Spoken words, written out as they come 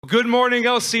Good morning,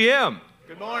 LCM.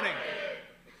 Good morning.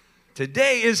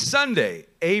 Today is Sunday,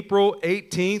 April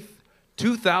 18th,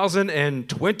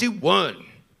 2021.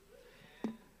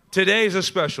 Today is a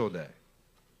special day.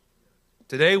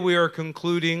 Today we are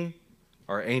concluding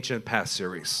our Ancient Path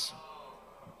series.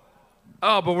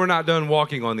 Oh, but we're not done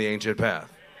walking on the ancient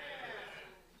path.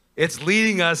 It's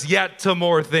leading us yet to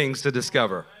more things to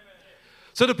discover.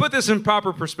 So to put this in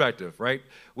proper perspective, right?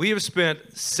 We have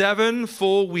spent 7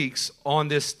 full weeks on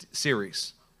this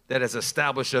series that has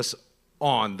established us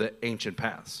on the ancient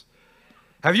paths.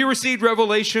 Have you received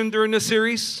revelation during this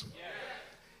series?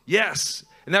 Yes.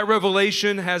 And that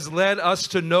revelation has led us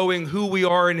to knowing who we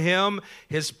are in Him,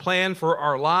 His plan for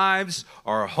our lives,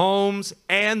 our homes,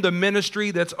 and the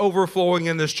ministry that's overflowing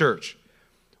in this church.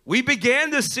 We began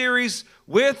this series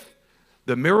with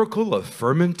the miracle of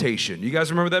fermentation. You guys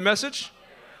remember that message?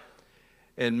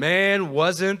 And man,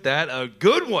 wasn't that a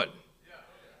good one?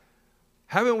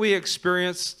 Haven't we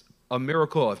experienced a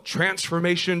miracle of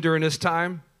transformation during this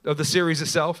time of the series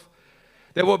itself?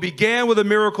 That what began with a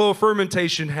miracle of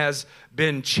fermentation has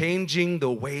been changing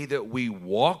the way that we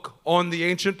walk on the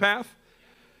ancient path.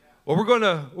 Well, we're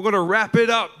gonna wrap it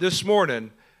up this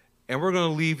morning, and we're gonna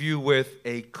leave you with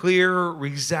a clear,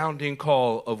 resounding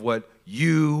call of what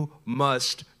you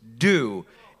must do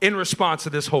in response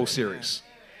to this whole series.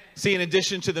 See, in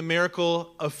addition to the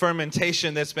miracle of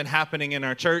fermentation that's been happening in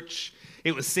our church,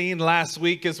 it was seen last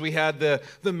week as we had the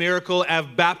miracle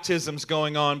of baptisms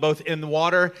going on, both in the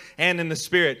water and in the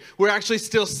Spirit. We're actually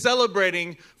still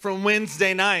celebrating from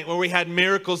Wednesday night where we had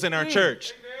miracles in our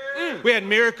church. We had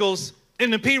miracles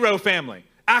in the Piro family,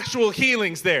 actual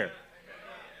healings there.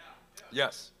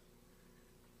 Yes.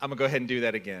 I'm going to go ahead and do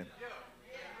that again.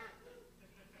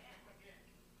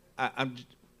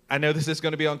 I know this is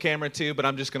going to be on camera too, but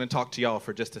I'm just going to talk to y'all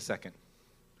for just a second.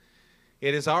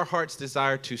 It is our heart's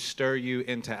desire to stir you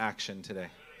into action today.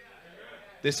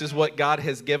 This is what God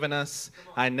has given us.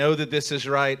 I know that this is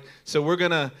right. So we're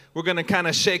gonna kind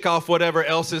of shake off whatever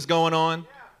else is going on.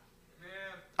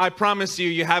 I promise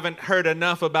you haven't heard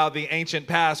enough about the ancient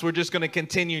past. We're just going to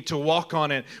continue to walk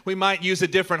on it. We might use a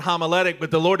different homiletic,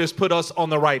 but the Lord has put us on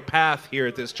the right path here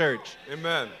at this church.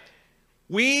 Amen.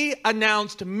 We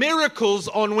announced miracles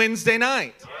on Wednesday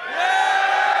night.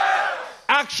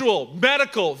 Actual,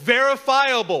 medical,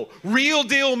 verifiable, real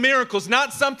deal miracles.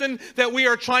 Not something that we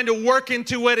are trying to work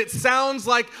into what it sounds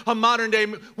like a modern day.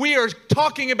 We are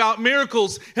talking about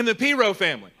miracles in the Piro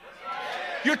family.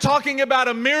 You're talking about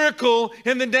a miracle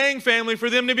in the Dang family for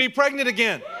them to be pregnant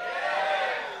again.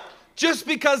 Just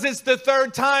because it's the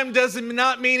third time does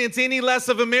not mean it's any less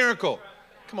of a miracle.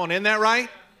 Come on, isn't that right?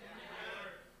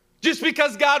 Just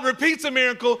because God repeats a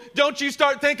miracle, don't you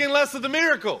start thinking less of the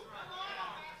miracle.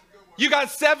 You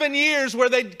got 7 years where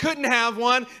they couldn't have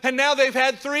one, and now they've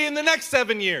had 3 in the next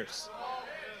 7 years.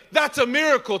 That's a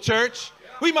miracle, church.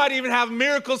 We might even have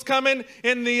miracles coming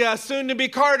in the soon-to-be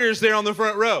Carters there on the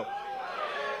front row.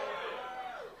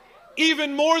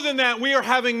 Even more than that, we are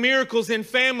having miracles in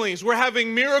families. We're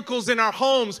having miracles in our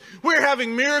homes. We're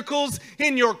having miracles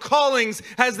in your callings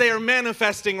as they are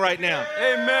manifesting right now.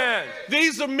 Amen.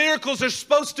 These miracles are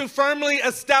supposed to firmly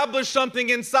establish something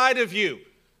inside of you.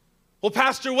 Well,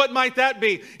 Pastor, what might that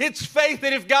be? It's faith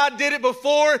that if God did it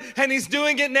before and He's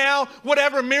doing it now,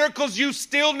 whatever miracles you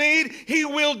still need, He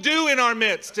will do in our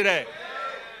midst today.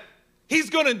 He's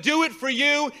going to do it for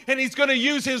you, and He's going to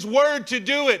use His word to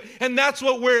do it. And that's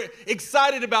what we're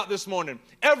excited about this morning.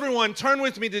 Everyone, turn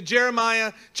with me to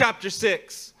Jeremiah chapter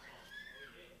 6.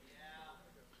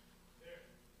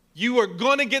 You are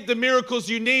going to get the miracles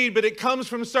you need, but it comes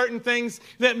from certain things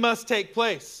that must take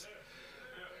place.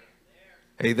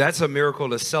 Hey, that's a miracle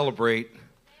to celebrate,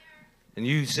 and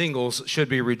you singles should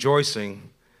be rejoicing.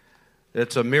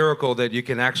 It's a miracle that you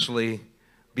can actually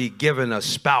be given a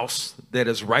spouse that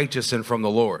is righteous and from the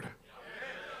Lord.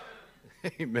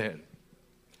 Amen.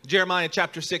 Jeremiah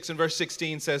chapter 6 and verse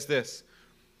 16 says this.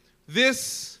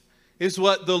 This is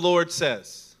what the Lord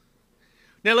says.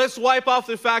 Now let's wipe off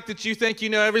the fact that you think you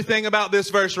know everything about this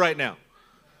verse right now.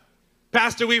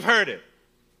 Pastor, we've heard it.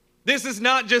 This is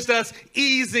not just us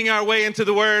easing our way into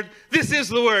the word. This is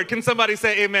the word. Can somebody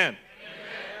say amen? Amen.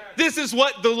 This is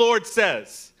what the Lord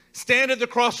says. Stand at the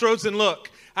crossroads and look.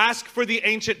 Ask for the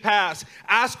ancient paths.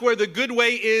 Ask where the good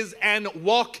way is and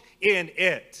walk in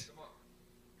it.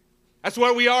 That's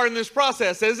where we are in this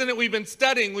process, isn't it? We've been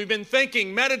studying, we've been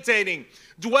thinking, meditating,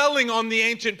 dwelling on the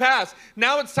ancient paths.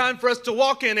 Now it's time for us to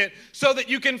walk in it so that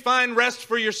you can find rest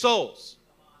for your souls.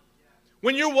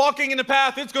 When you're walking in the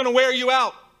path, it's going to wear you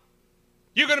out.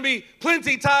 You're going to be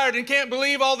plenty tired and can't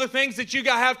believe all the things that you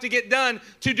have to get done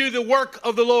to do the work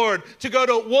of the Lord, to go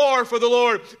to war for the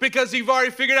Lord, because you've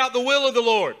already figured out the will of the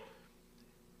Lord.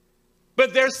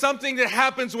 But there's something that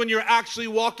happens when you're actually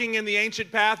walking in the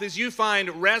ancient path, is you find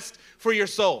rest for your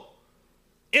soul.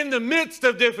 In the midst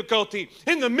of difficulty,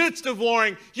 in the midst of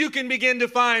warring, you can begin to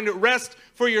find rest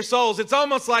for your souls. It's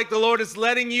almost like the Lord is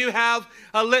letting you have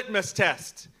a litmus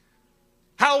test.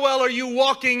 How well are you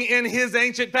walking in his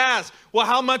ancient paths? Well,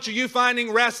 how much are you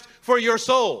finding rest for your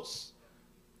souls?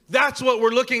 That's what we're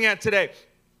looking at today.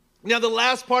 Now, the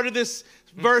last part of this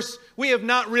verse we have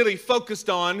not really focused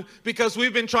on, because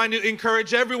we've been trying to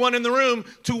encourage everyone in the room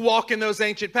to walk in those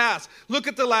ancient paths. Look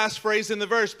at the last phrase in the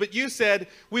verse. But you said,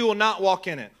 we will not walk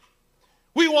in it.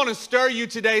 We want to stir you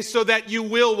today so that you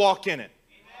will walk in it.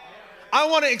 I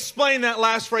want to explain that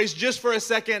last phrase just for a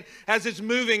second, as it's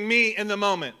moving me in the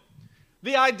moment.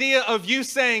 The idea of you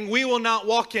saying, we will not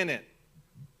walk in it.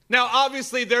 Now,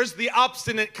 obviously, there's the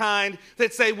obstinate kind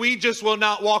that say, we just will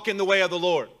not walk in the way of the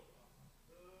Lord.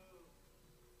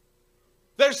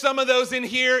 There's some of those in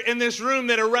here in this room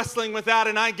that are wrestling with that,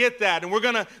 and I get that.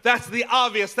 And that's the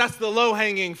obvious, that's the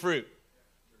low-hanging fruit.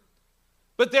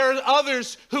 But there are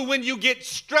others who, when you get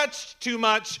stretched too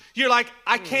much, you're like,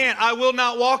 I can't, I will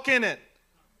not walk in it.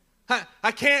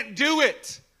 I can't do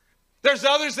it. There's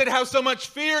others that have so much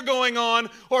fear going on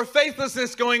or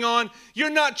faithlessness going on.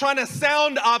 You're not trying to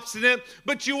sound obstinate,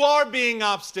 but you are being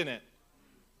obstinate.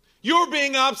 You're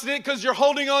being obstinate because you're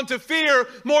holding on to fear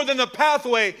more than the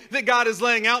pathway that God is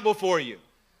laying out before you.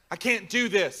 I can't do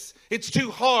this. It's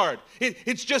too hard.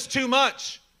 It's just too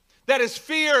much. That is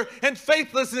fear and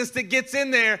faithlessness that gets in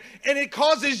there, and it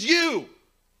causes you,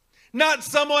 not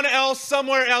someone else,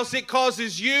 somewhere else. It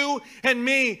causes you and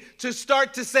me to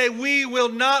start to say, we will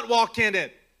not walk in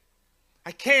it.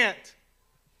 I can't.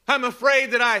 I'm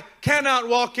afraid that I cannot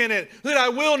walk in it, that I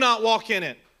will not walk in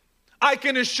it. I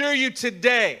can assure you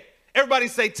today, everybody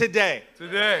say today.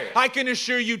 Today. I can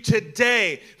assure you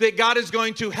today that God is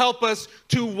going to help us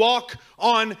to walk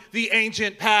on the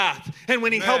ancient path. And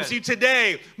when he helps you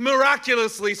today,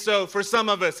 miraculously so for some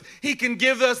of us, he can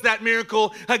give us that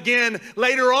miracle again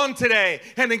later on today,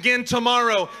 and again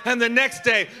tomorrow, and the next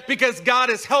day, because God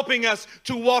is helping us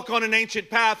to walk on an ancient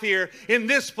path here in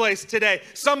this place today.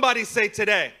 Somebody say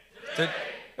today.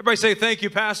 Everybody say thank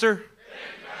you, Pastor.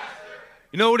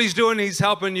 You know what he's doing? He's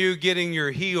helping you getting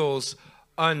your heels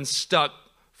unstuck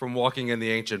from walking in the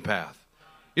ancient path.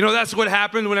 You know, that's what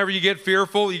happens whenever you get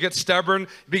fearful, you get stubborn, you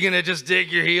begin to just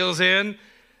dig your heels in.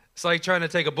 It's like trying to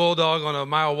take a bulldog on a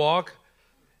mile walk.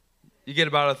 You get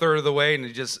about a third of the way and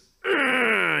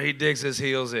he digs his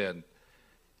heels in.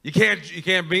 You can't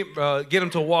get him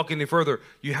to walk any further.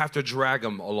 You have to drag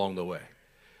him along the way.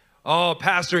 Oh,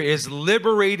 Pastor is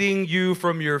liberating you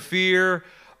from your fear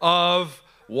of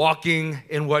walking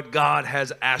in what God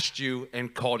has asked you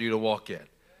and called you to walk in.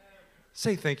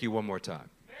 Say thank you one more time.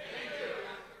 Thank you.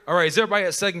 All right, is everybody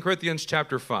at 2 Corinthians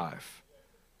chapter 5?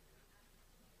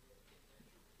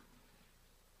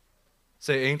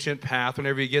 Say ancient path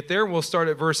whenever you get there. We'll start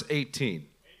at verse 18.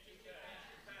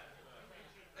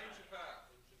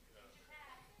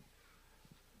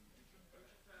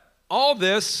 All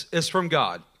this is from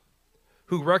God,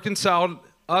 who reconciled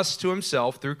us to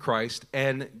himself through Christ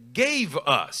and gave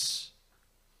us.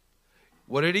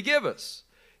 What did he give us?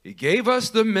 He gave us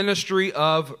the ministry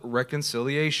of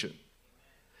reconciliation.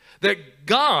 That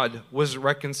God was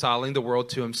reconciling the world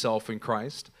to himself in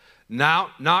Christ, now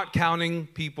not counting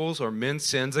people's or men's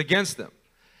sins against them.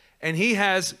 And he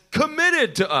has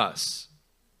committed to us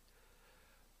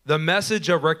the message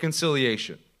of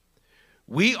reconciliation.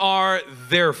 We are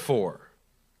therefore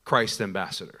Christ's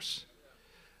ambassadors.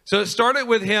 So it started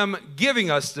with him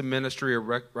giving us the ministry of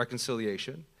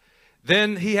reconciliation.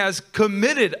 Then he has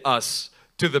committed us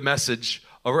to the message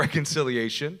of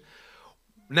reconciliation,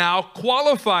 now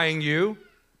qualifying you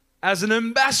as an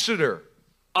ambassador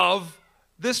of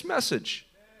this message.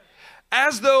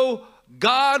 As though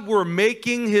God were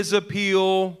making his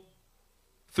appeal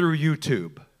through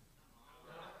YouTube.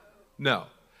 No.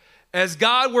 As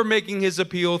God were making his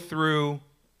appeal through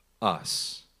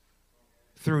us.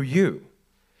 Through you.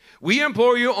 We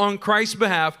implore you on Christ's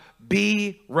behalf,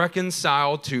 be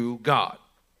reconciled to God.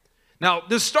 Now,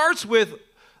 this starts with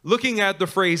looking at the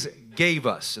phrase gave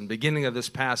us in the beginning of this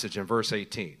passage in verse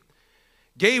 18.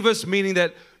 Gave us meaning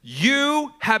that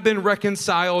you have been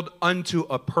reconciled unto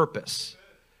a purpose,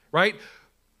 right?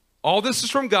 All this is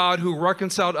from God who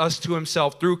reconciled us to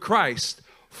himself through Christ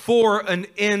for an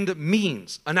end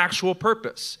means, an actual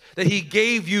purpose. That he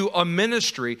gave you a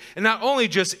ministry, and not only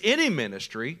just any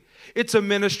ministry, it's a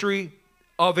ministry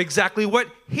of exactly what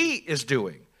he is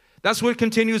doing. That's what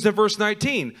continues in verse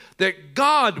 19, that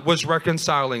God was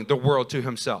reconciling the world to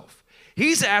himself.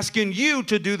 He's asking you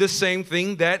to do the same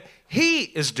thing that he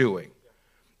is doing.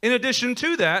 In addition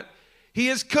to that, he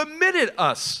has committed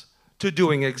us to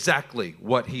doing exactly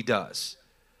what he does,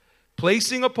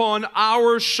 placing upon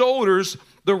our shoulders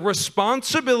the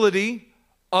responsibility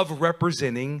of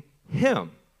representing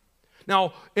him.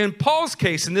 Now, in Paul's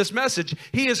case, in this message,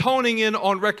 he is honing in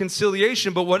on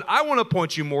reconciliation, but what I want to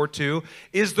point you more to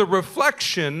is the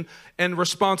reflection and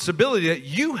responsibility that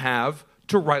you have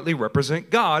to rightly represent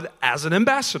God as an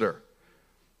ambassador.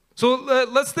 So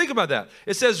let's think about that.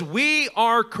 It says, we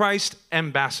are Christ's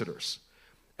ambassadors,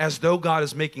 as though God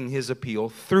is making his appeal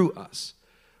through us.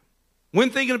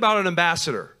 When thinking about an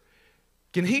ambassador,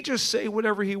 can he just say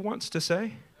whatever he wants to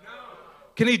say? No.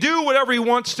 Can he do whatever he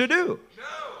wants to do? No.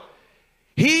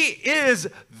 He is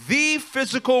the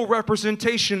physical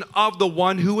representation of the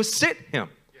one who has sent him.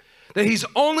 That he's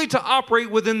only to operate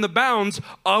within the bounds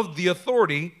of the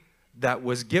authority that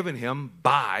was given him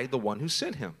by the one who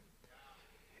sent him.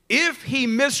 If he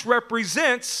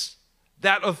misrepresents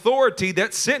that authority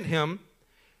that sent him,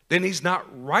 then he's not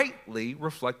rightly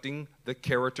reflecting the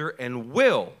character and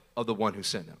will of the one who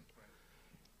sent him.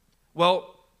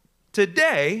 Well,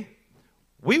 today,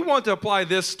 we want to apply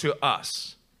this to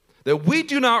us. That we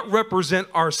do not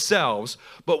represent ourselves,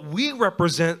 but we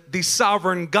represent the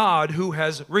sovereign God who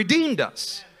has redeemed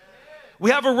us.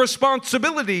 We have a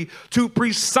responsibility to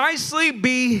precisely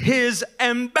be his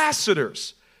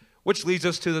ambassadors, which leads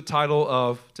us to the title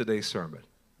of today's sermon,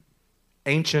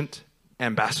 Ancient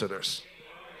Ambassadors.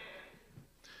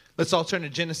 Let's all turn to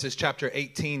Genesis chapter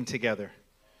 18 together.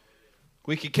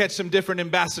 We could catch some different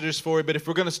ambassadors for you, but if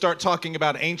we're going to start talking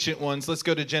about ancient ones, let's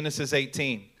go to Genesis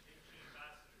 18.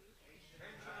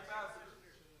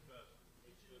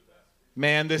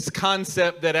 Man, this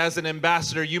concept that as an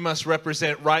ambassador, you must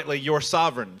represent rightly your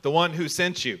sovereign, the one who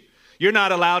sent you. You're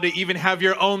not allowed to even have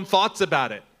your own thoughts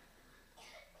about it.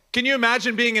 Can you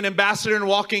imagine being an ambassador and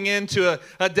walking into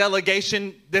a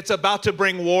delegation that's about to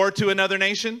bring war to another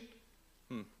nation?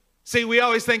 See, we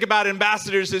always think about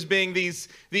ambassadors as being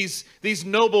these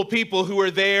noble people who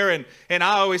are there, and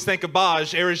I always think of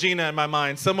Baj, Erigena in my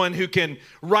mind, someone who can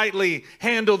rightly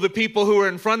handle the people who are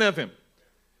in front of him.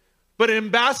 But an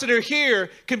ambassador here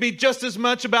can be just as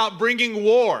much about bringing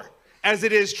war as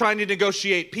it is trying to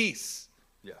negotiate peace.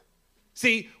 Yeah.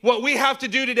 See, what we have to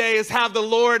do today is have the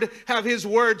Lord have his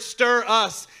word stir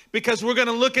us, because we're going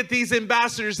to look at these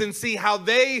ambassadors and see how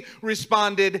they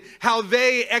responded, how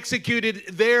they executed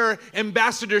their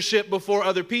ambassadorship before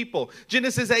other people.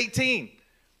 Genesis 18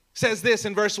 says this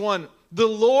in verse 1, the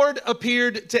Lord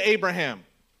appeared to Abraham.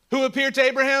 Who appeared to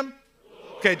Abraham?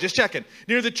 Okay, just checking.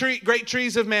 Near the great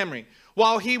trees of Mamre,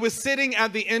 while he was sitting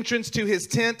at the entrance to his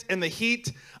tent in the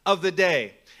heat of the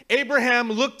day.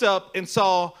 Abraham looked up and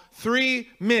saw 3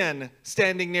 men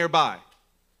standing nearby.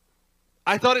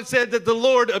 I thought it said that the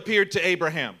Lord appeared to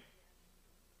Abraham.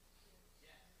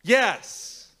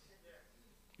 Yes.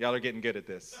 Y'all are getting good at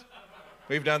this.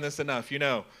 We've done this enough, you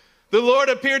know. The Lord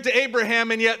appeared to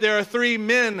Abraham, and yet there are 3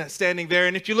 men standing there.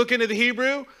 And if you look into the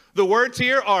Hebrew, the words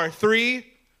here are 3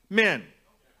 men.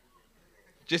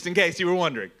 Just in case you were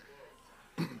wondering.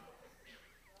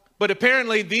 But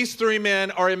apparently these 3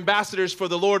 men are ambassadors for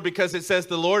the Lord, because it says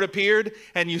the Lord appeared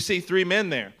and you see 3 men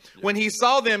there. Yeah. When he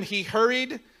saw them,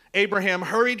 Abraham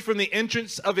hurried from the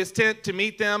entrance of his tent to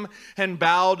meet them and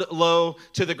bowed low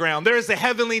to the ground. There is a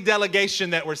heavenly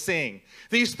delegation that we're seeing.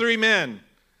 These 3 men,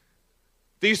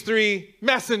 these 3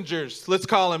 messengers, let's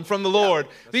call them, from the Lord.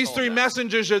 These 3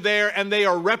 messengers are there, and they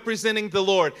are representing the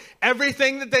Lord.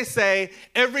 Everything that they say,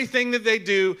 everything that they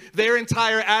do, their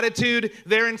entire attitude,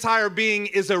 their entire being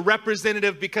is a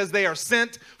representative, because they are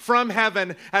sent from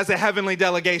heaven as a heavenly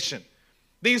delegation.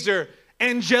 These are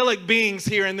angelic beings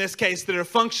here in this case that are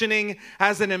functioning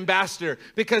as an ambassador,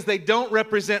 because they don't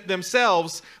represent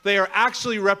themselves. They are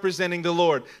actually representing the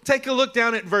Lord. Take a look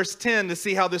down at verse 10 to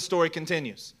see how this story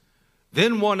continues.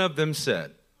 Then one of them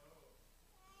said,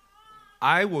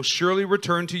 I will surely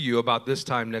return to you about this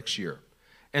time next year,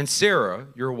 and Sarah,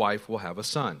 your wife, will have a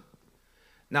son.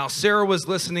 Now Sarah was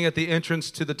listening at the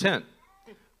entrance to the tent,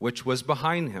 which was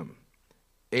behind him.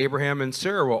 Abraham and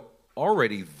Sarah were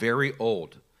already very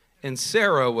old, and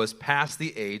Sarah was past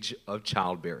the age of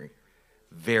childbearing.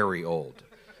 Very old,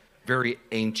 very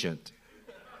ancient.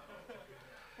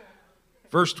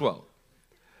 Verse 12.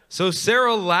 So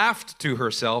Sarah laughed to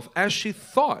herself as she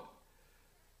thought,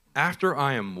 after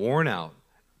I am worn out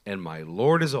and my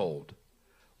Lord is old,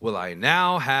 will I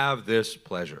now have this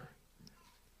pleasure?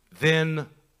 Then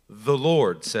the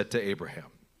Lord said to Abraham,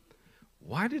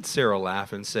 why did Sarah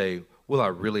laugh and say, Will I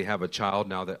really have a child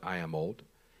now that I am old?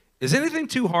 Is anything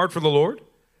too hard for the Lord?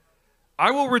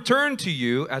 I will return to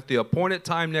you at the appointed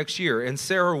time next year, and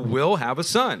Sarah will have a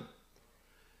son.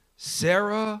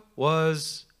 Sarah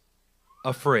was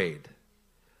afraid,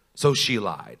 so she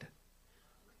lied.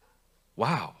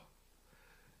 Wow.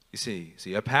 You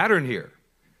see a pattern here.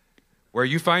 Where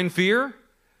you find fear,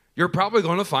 you're probably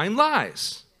going to find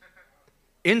lies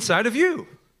inside of you.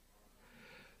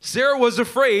 Sarah was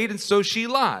afraid, and so she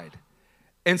lied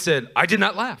and said, I did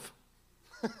not laugh.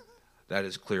 That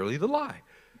is clearly the lie.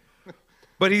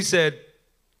 But he said,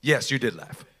 yes, you did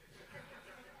laugh.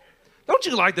 Don't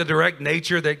you like the direct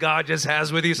nature that God just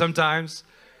has with you sometimes?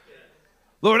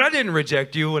 Lord, I didn't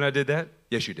reject you when I did that.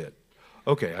 Yes, you did.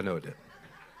 Okay, I know it did.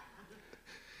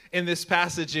 In this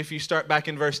passage, if you start back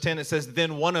in verse 10, it says,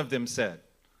 then one of them said.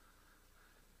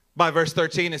 By verse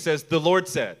 13, it says, the Lord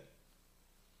said.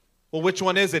 Well, which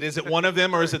one is it? Is it one of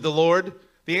them or is it the Lord?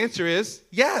 The answer is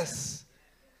yes.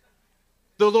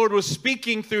 The Lord was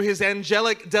speaking through his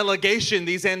angelic delegation,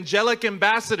 these angelic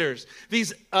ambassadors,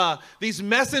 these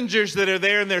messengers that are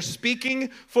there, and they're speaking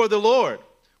for the Lord.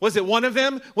 Was it one of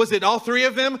them? Was it all three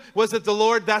of them? Was it the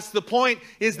Lord? That's the point,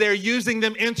 is they're using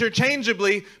them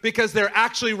interchangeably because they're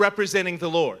actually representing the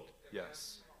Lord.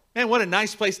 Yes. Man, what a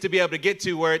nice place to be able to get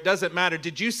to where it doesn't matter.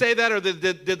 Did you say that or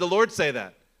did the Lord say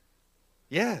that?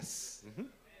 Yes. Mm-hmm.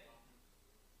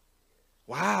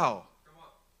 Wow.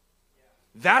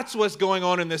 That's what's going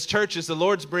on in this church is the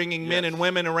Lord's bringing men and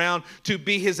women around to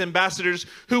be his ambassadors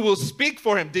who will speak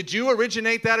for him. Did you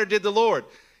originate that or did the Lord?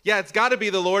 Yeah, it's got to be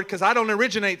the Lord because I don't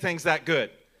originate things that good.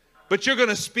 But you're going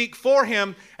to speak for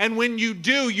him, and when you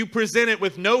do, you present it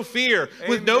with no fear,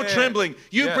 with no trembling.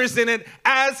 You present it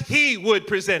as he would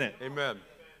present it. Amen.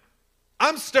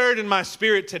 I'm stirred in my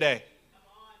spirit today.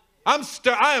 I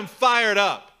am fired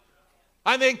up.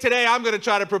 I think today I'm going to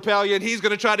try to propel you, and he's going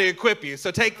to try to equip you.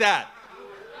 So take that.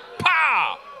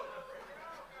 Pow!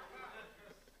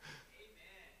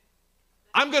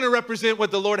 I'm going to represent what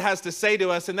the Lord has to say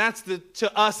to us, and that's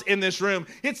to us in this room.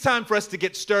 It's time for us to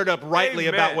get stirred up rightly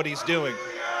about what he's doing.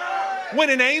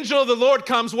 When an angel of the Lord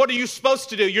comes, what are you supposed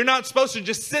to do? You're not supposed to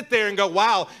just sit there and go,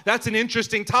 wow, that's an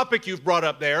interesting topic you've brought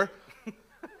up there.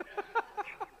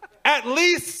 At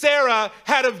least Sarah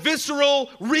had a visceral,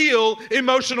 real,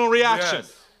 emotional reaction.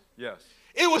 Yes.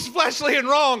 It was fleshly and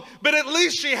wrong, but at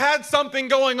least she had something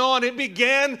going on. It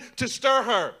began to stir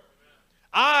her.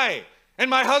 I and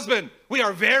my husband, we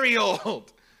are very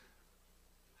old.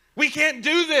 We can't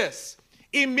do this.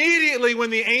 Immediately when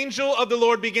the angel of the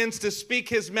Lord begins to speak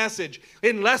his message,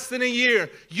 in less than a year,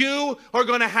 you are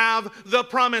going to have the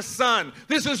promised son.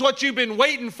 This is what you've been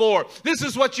waiting for. This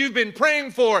is what you've been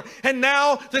praying for. And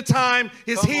now the time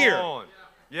is here. Come on.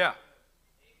 Yeah.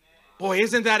 Boy,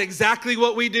 isn't that exactly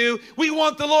what we do? We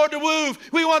want the Lord to move.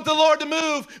 We want the Lord to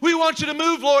move. We want you to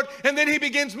move, Lord. And then he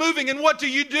begins moving. And what do?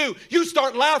 You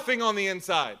start laughing on the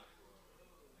inside.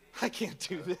 I can't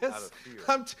do this.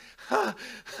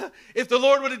 If the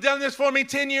Lord would have done this for me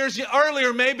 10 years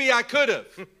earlier, maybe I could have.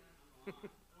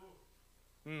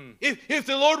 If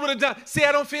the Lord would have done, see,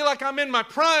 I don't feel like I'm in my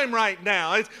prime right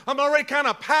now. I'm already kind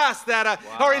of past that,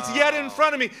 or it's yet in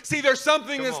front of me. See, there's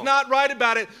something that's not right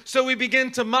about it, so we begin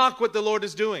to mock what the Lord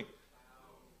is doing.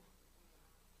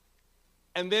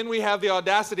 And then we have the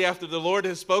audacity after the Lord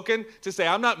has spoken to say,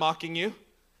 I'm not mocking you.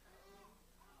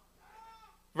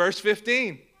 Verse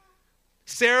 15,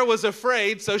 Sarah was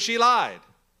afraid, so she lied.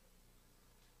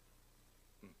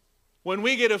 When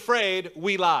we get afraid,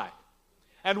 we lie.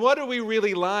 And what are we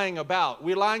really lying about?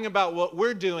 We're lying about what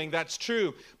we're doing, that's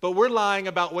true, but we're lying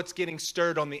about what's getting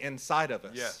stirred on the inside of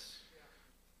us. Yes.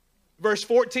 Verse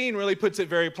 14 really puts it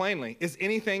very plainly. Is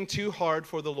anything too hard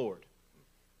for the Lord?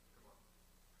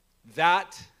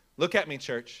 That, look at me,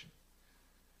 church.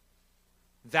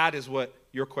 That is what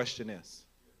your question is.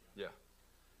 Yeah.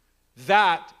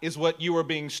 That is what you are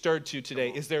being stirred to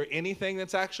today. Is there anything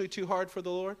that's actually too hard for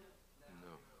the Lord?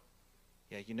 No.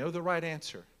 Yeah, you know the right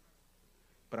answer.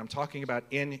 But I'm talking about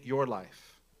in your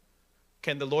life.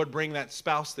 Can the Lord bring that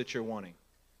spouse that you're wanting?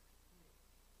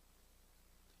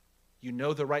 You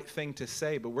know the right thing to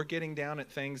say, but we're getting down at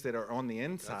things that are on the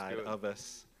inside of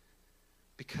us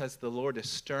because the Lord is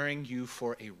stirring you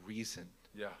for a reason.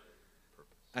 Yeah.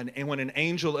 And when an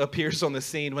angel appears on the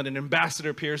scene, when an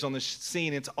ambassador appears on the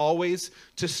scene, it's always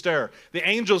to stir. The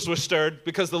angels were stirred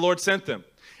because the Lord sent them.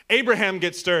 Abraham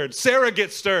gets stirred. Sarah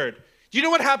gets stirred. Do you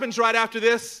know what happens right after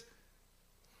this?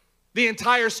 The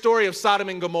entire story of Sodom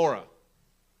and Gomorrah.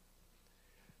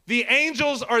 The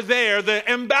angels are there. The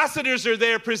ambassadors are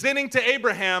there presenting to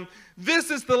Abraham.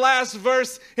 This is the last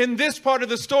verse in this part of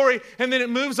the story. And then it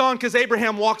moves on because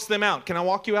Abraham walks them out. Can I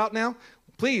walk you out now?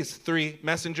 please, 3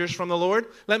 messengers from the Lord,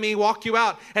 let me walk you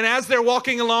out. And as they're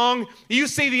walking along, you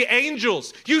see the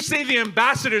angels, you see the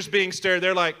ambassadors being stirred.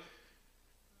 They're like,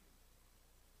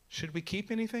 should we keep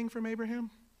anything from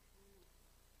Abraham?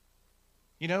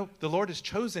 You know, the Lord has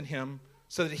chosen him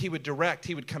so that he would direct,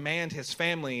 he would command his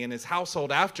family and his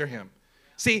household after him.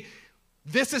 See,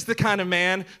 this is the kind of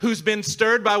man who's been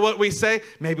stirred by what we say.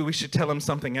 Maybe we should tell him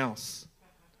something else.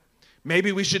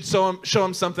 Maybe we should show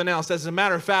him something else. As a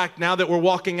matter of fact, now that we're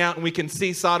walking out and we can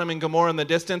see Sodom and Gomorrah in the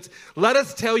distance, let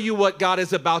us tell you what God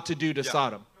is about to do to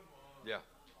Sodom. Yeah.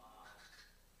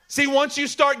 See, once you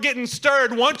start getting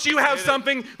stirred, once you have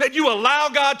something that you allow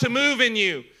God to move in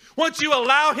you, once you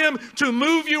allow him to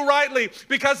move you rightly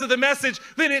because of the message,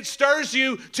 then it stirs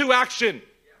you to action.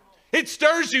 It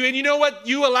stirs you, and you know what?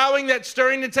 You allowing that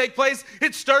stirring to take place,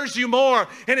 it stirs you more,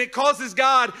 and it causes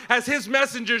God as his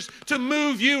messengers to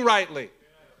move you rightly.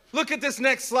 Look at this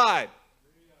next slide.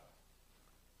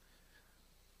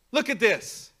 Look at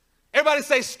this. Everybody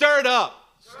say, stirred up.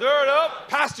 Stirred up.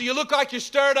 Pastor, you look like you're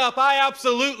stirred up. I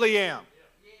absolutely am.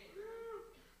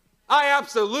 I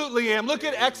absolutely am. Look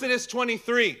at Exodus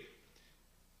 23.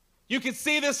 You can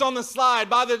see this on the slide.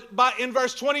 In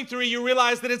verse 23, you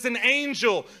realize that it's an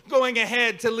angel going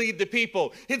ahead to lead the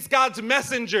people. It's God's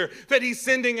messenger that he's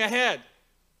sending ahead.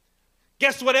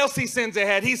 Guess what else he sends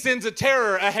ahead? He sends a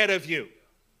terror ahead of you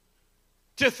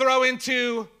to throw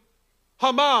into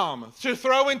hamam, to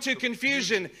throw into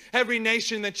confusion every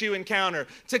nation that you encounter,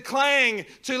 to clang,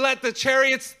 to let their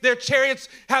chariots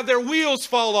have their wheels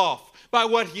fall off by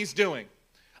what he's doing.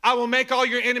 I will make all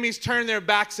your enemies turn their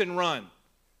backs and run.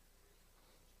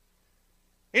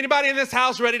 Anybody in this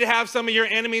house ready to have some of your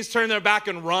enemies turn their back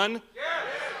and run? Yes.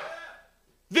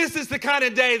 This is the kind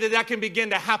of day that can begin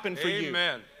to happen for you.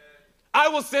 Amen. I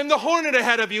will send the hornet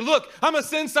ahead of you. Look, I'm going to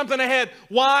send something ahead.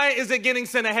 Why is it getting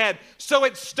sent ahead? So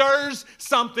it stirs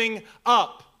something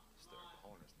up.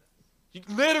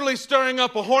 Literally stirring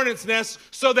up a hornet's nest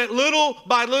so that little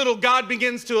by little God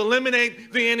begins to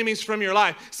eliminate the enemies from your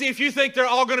life. See, if you think they're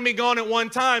all going to be gone at one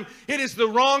time, it is the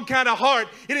wrong kind of heart.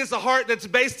 It is a heart that's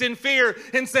based in fear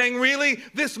and saying, really,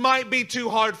 this might be too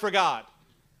hard for God.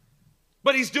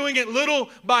 But he's doing it little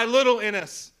by little in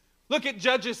us. Look at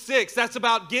Judges 6. That's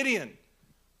about Gideon.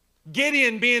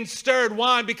 Gideon being stirred.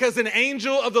 Why? Because an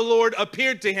angel of the Lord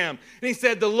appeared to him. And he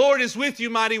said, the Lord is with you,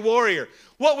 mighty warrior.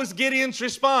 What was Gideon's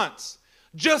response?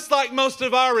 Just like most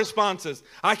of our responses.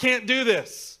 I can't do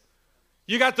this.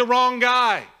 You got the wrong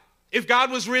guy. If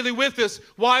God was really with us,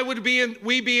 why would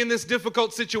we be in this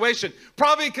difficult situation?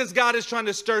 Probably because God is trying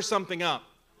to stir something up.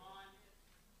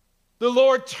 The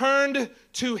Lord turned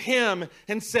to him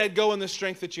and said, go in the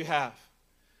strength that you have.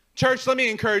 Church, let me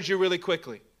encourage you really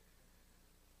quickly.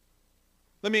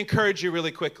 Let me encourage you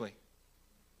really quickly.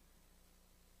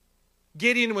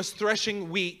 Gideon was threshing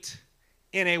wheat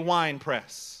in a wine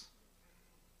press.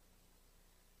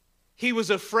 He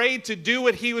was afraid to do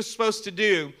what he was supposed to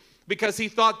do because he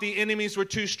thought the enemies were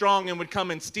too strong and would come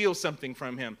and steal something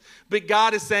from him. But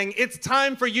God is saying, it's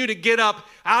time for you to get up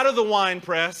out of the wine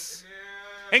press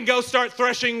and go start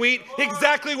threshing wheat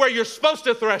exactly where you're supposed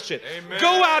to thresh it. Amen.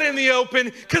 Go out in the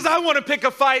open because I want to pick a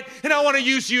fight and I want to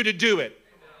use you to do it.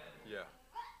 Yeah.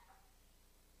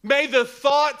 May the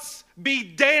thoughts be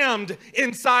damned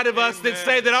inside of us that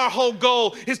say that our whole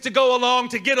goal is to go along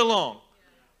to get along.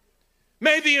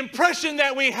 May the impression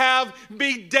that we have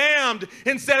be damned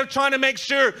instead of trying to make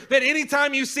sure that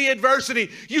anytime you see adversity,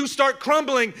 you start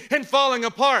crumbling and falling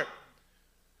apart.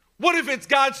 What if it's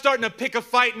God starting to pick a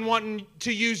fight and wanting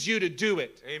to use you to do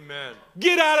it? Amen.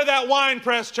 Get out of that wine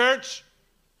press, church.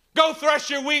 Go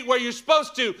thresh your wheat where you're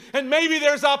supposed to. And maybe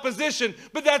there's opposition,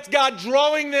 but that's God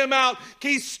drawing them out.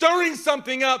 He's stirring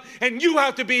something up, and you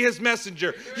have to be his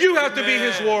messenger. You have to be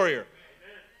his warrior.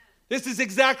 This is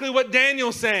exactly what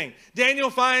Daniel's saying. Daniel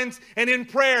finds, and in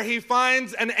prayer, he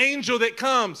finds an angel that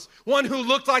comes, one who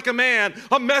looked like a man.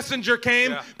 A messenger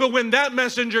came, but when that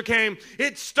messenger came,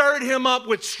 it stirred him up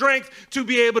with strength to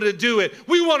be able to do it.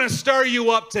 We want to stir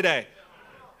you up today.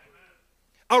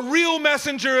 A real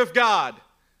messenger of God.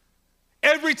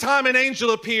 Every time an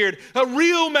angel appeared, a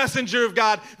real messenger of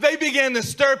God, they began to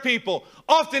stir people.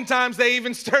 Oftentimes, they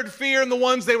even stirred fear in the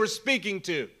ones they were speaking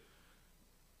to.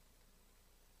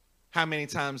 How many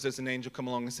times does an angel come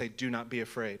along and say, do not be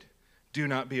afraid, do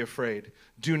not be afraid,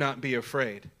 do not be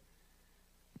afraid?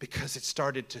 Because it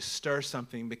started to stir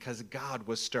something because God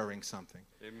was stirring something.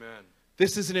 Amen.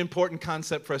 This is an important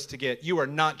concept for us to get. You are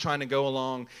not trying to go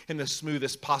along in the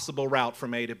smoothest possible route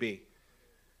from A to B.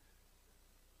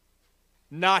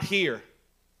 Not here.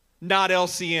 Not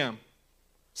LCM.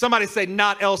 Somebody say,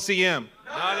 not LCM.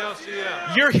 Not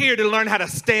LCM. You're here to learn how to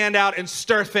stand out and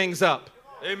stir things up.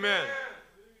 Amen.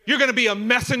 You're going to be a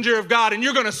messenger of God, and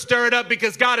you're going to stir it up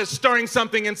because God is stirring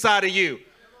something inside of you.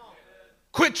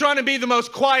 Quit trying to be the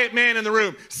most quiet man in the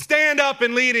room. Stand up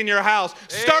and lead in your house.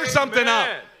 Stir something up.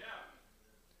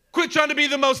 Quit trying to be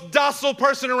the most docile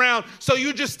person around so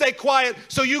you just stay quiet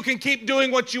so you can keep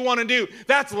doing what you want to do.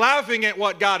 That's laughing at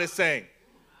what God is saying.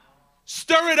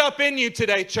 Stir it up in you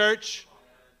today, church.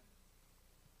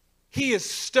 He is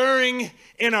stirring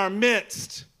in our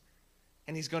midst,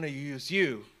 and he's going to use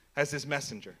you as his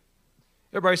messenger.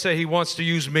 Everybody say, he wants to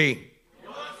use me. He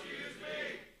wants to use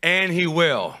me. And he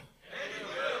will. And he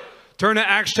will. Turn to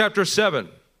Acts chapter 7.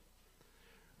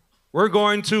 We're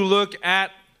going to look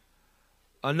at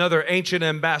another ancient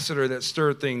ambassador that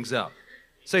stirred things up.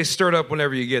 Say stirred up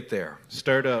whenever you get there.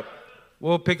 Stirred up.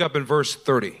 We'll pick up in verse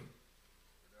 30.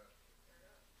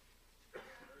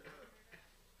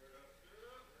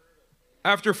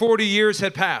 After 40 years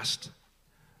had passed,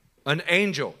 an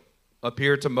angel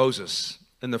appeared to Moses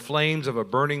in the flames of a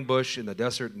burning bush in the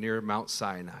desert near Mount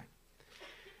Sinai.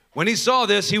 When he saw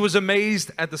this, he was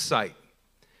amazed at the sight.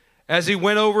 As he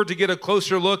went over to get a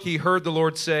closer look, he heard the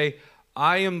Lord say,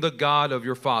 I am the God of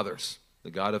your fathers, the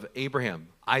God of Abraham,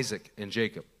 Isaac, and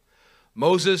Jacob.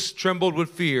 Moses trembled with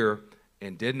fear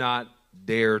and did not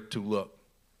dare to look.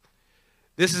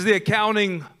 This is the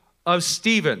accounting of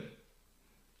Stephen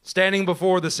standing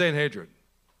before the Sanhedrin,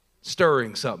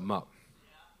 stirring something up.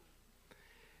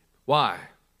 Why?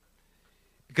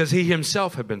 Because he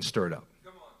himself had been stirred up.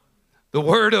 The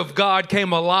word of God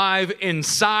came alive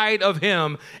inside of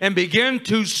him and began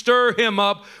to stir him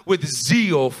up with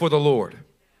zeal for the Lord.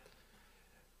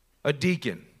 A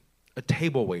deacon, a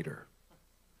table waiter,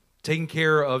 taking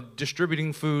care of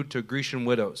distributing food to Grecian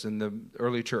widows in the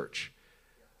early church.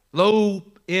 Low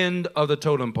end of the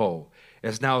totem pole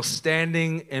is now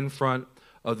standing in front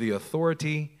of the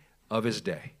authority of his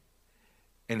day.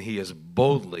 And he is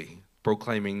boldly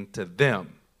proclaiming to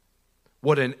them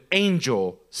what an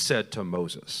angel said to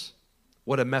Moses,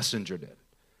 what a messenger did.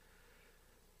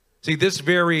 See, this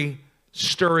very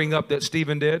stirring up that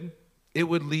Stephen did, it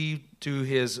would lead to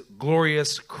his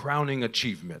glorious crowning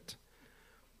achievement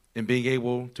in being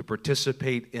able to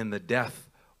participate in the death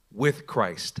with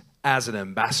Christ as an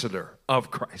ambassador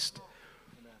of Christ.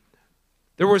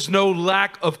 There was no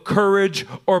lack of courage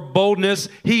or boldness.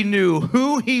 He knew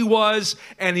who he was,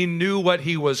 and he knew what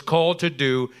he was called to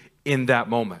do in that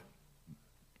moment.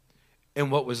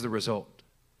 And what was the result?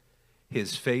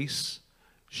 His face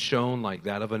shone like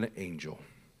that of an angel,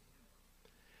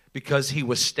 because he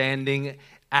was standing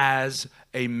as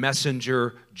a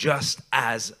messenger, just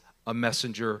as a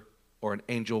messenger or an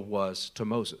angel was to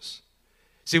Moses.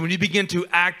 See, when you begin to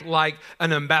act like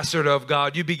an ambassador of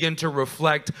God, you begin to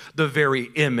reflect the very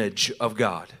image of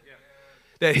God.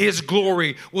 That his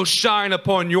glory will shine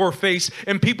upon your face,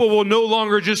 and people will no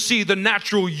longer just see the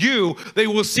natural you. They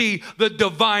will see the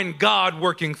divine God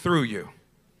working through you,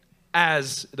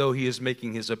 as though he is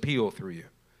making his appeal through you.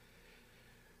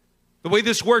 The way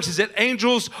this works is that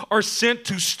angels are sent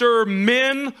to stir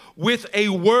men with a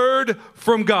word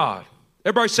from God.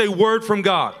 Everybody say word from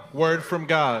God. Word from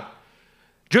God.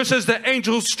 Just as the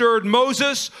angels stirred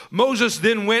Moses, Moses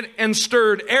then went and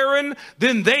stirred Aaron.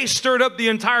 Then they stirred up the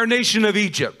entire nation of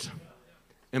Egypt.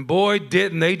 And boy,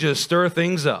 didn't they just stir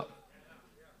things up.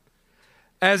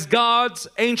 As God's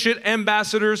ancient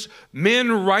ambassadors,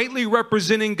 men rightly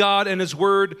representing God and his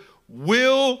word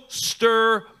will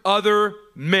stir other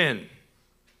men.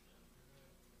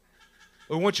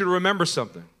 I want you to remember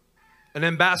something. An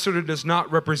ambassador does not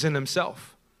represent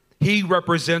himself. He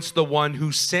represents the one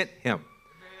who sent him.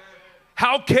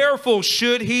 How careful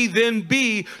should he then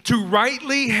be to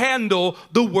rightly handle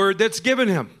the word that's given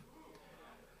him?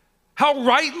 How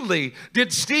rightly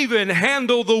did Stephen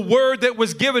handle the word that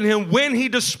was given him when he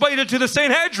displayed it to the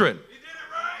Sanhedrin?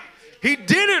 He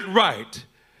did it right.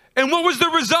 And what was the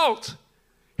result?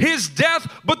 His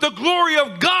death, but the glory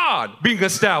of God being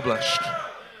established.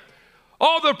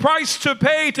 All the price to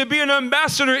pay to be an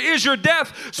ambassador is your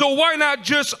death. So why not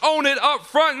just own it up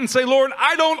front and say, Lord,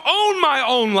 I don't own my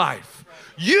own life.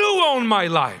 You own my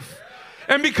life.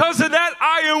 And because of that,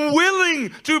 I am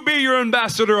willing to be your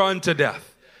ambassador unto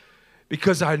death.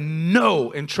 Because I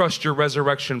know and trust your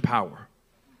resurrection power.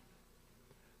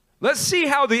 Let's see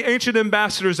how the ancient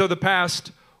ambassadors of the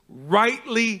past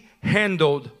rightly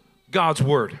handled God's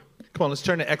word. Come on, let's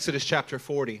turn to Exodus chapter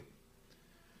 40.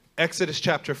 Exodus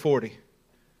chapter 40.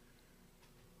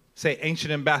 Say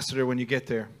ancient ambassador when you get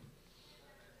there.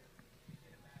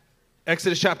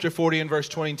 Exodus chapter 40 and verse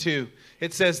 22.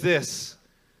 It says this: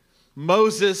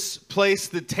 Moses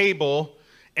placed the table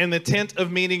in the tent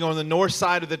of meeting on the north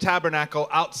side of the tabernacle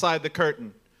outside the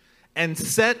curtain. and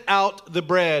set out the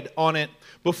bread on it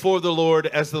before the Lord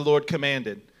as the Lord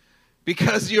commanded.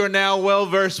 Because you're now well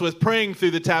versed with praying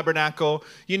through the tabernacle,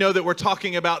 you know that we're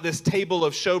talking about this table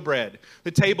of showbread,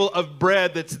 the table of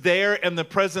bread that's there in the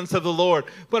presence of the Lord.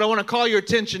 But I want to call your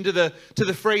attention to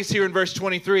the phrase here in verse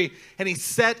 23, and he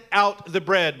set out the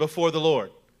bread before the Lord.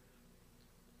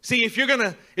 See, if you're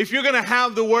gonna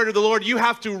have the word of the Lord, you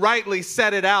have to rightly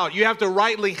set it out. You have to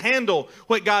rightly handle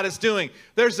what God is doing.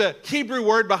 There's a Hebrew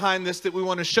word behind this that we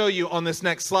want to show you on this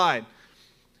next slide.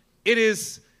 It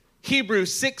is Hebrew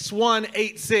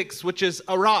 6186, which is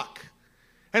arak.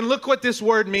 And look what this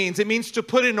word means. It means to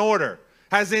put in order,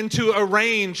 as in to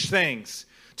arrange things,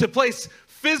 to place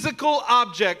physical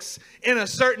objects in a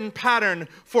certain pattern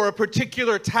for a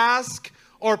particular task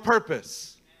or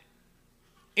purpose.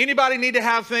 Anybody need to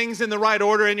have things in the right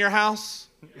order in your house?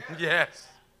 Yes.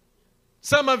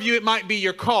 Some of you, it might be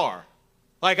your car.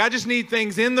 Like, I just need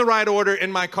things in the right order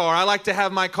in my car. I like to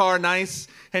have my car nice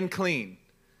and clean.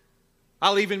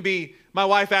 My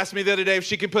wife asked me the other day if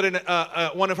she could put in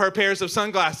one of her pairs of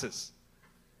sunglasses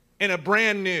in a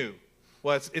brand new,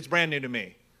 well, it's brand new to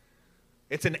me.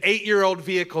 It's an 8-year-old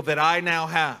vehicle that I now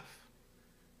have.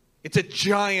 It's a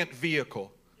giant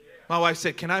vehicle. My wife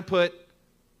said, "Can I put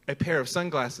a pair of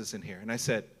sunglasses in here?" And I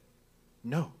said,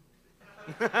 "No."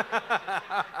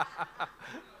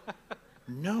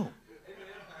 No.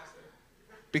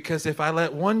 Because if I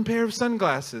let one pair of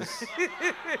sunglasses,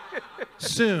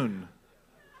 soon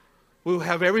we'll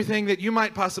have everything that you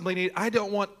might possibly need. I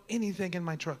don't want anything in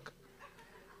my truck.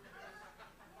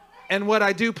 And what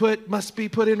I do put must be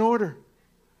put in order.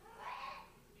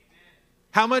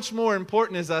 How much more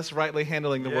important is us rightly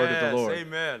handling the word of the Lord?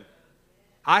 Amen.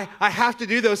 I have to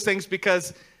do those things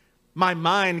because my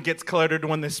mind gets cluttered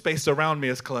when the space around me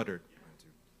is cluttered.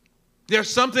 There's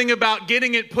something about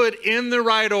getting it put in the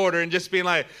right order and just being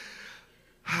like,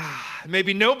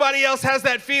 maybe nobody else has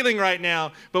that feeling right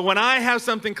now, but when I have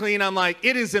something clean, I'm like,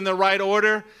 it is in the right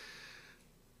order.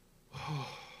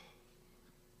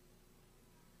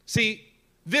 See,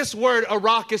 this word,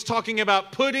 arak, is talking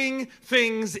about putting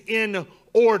things in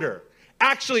order.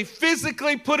 Actually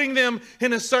physically putting them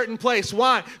in a certain place.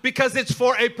 Why? Because it's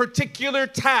for a particular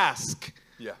task.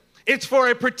 Yeah. It's for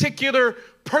a particular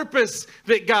purpose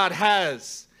that God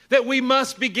has. That we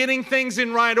must be getting things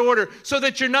in right order so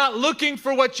that you're not looking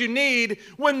for what you need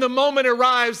when the moment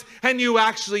arrives and you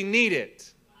actually need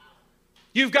it.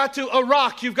 You've got to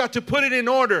arak, you've got to put it in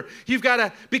order. You've got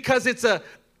to, because it's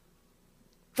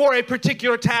for a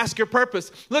particular task or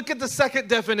purpose. Look at the second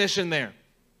definition there.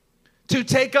 To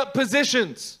take up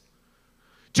positions,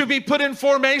 to be put in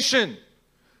formation,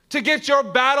 to get your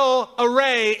battle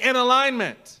array in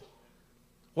alignment.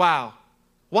 Wow.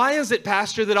 Why is it,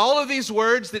 Pastor, that all of these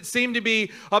words that seem to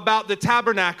be about the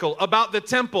tabernacle, about the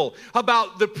temple,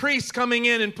 about the priests coming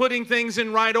in and putting things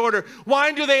in right order,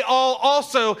 why do they all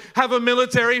also have a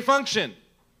military function?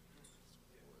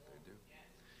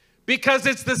 Because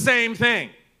it's the same thing.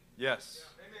 Yes.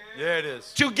 Yeah, it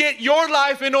is. To get your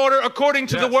life in order according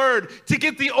to the word, to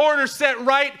get the order set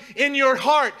right in your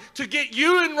heart, to get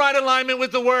you in right alignment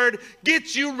with the word,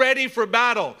 gets you ready for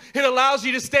battle. It allows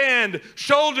you to stand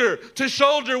shoulder to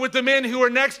shoulder with the men who are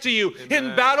next to you. Amen.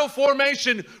 In battle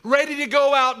formation, ready to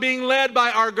go out, being led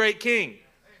by our great King. Amen.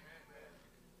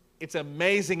 It's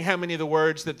amazing how many of the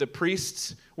words that the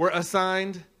priests were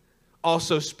assigned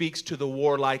also speaks to the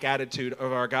warlike attitude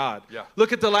of our God. Yeah.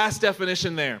 Look at the last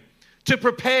definition there. To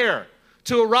prepare.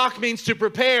 To arak means to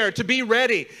prepare, to be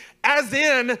ready. As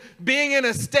in being in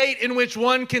a state in which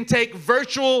one can take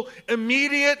virtual,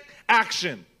 immediate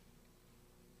action.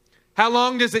 How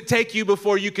long does it take you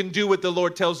before you can do what the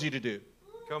Lord tells you to do?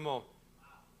 Come on.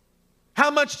 How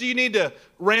much do you need to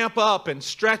ramp up and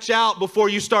stretch out before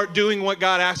you start doing what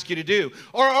God asks you to do?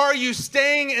 Or are you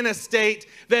staying in a state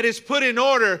that is put in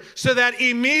order so that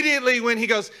immediately when he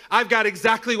goes, I've got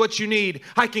exactly what you need,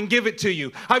 I can give it to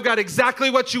you. I've got exactly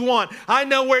what you want. I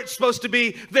know where it's supposed to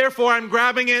be, therefore I'm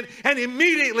grabbing it, and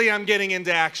immediately I'm getting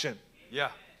into action.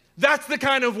 Yeah. That's the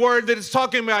kind of word that it's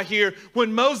talking about here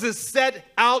when Moses set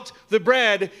out the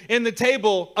bread in the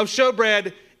table of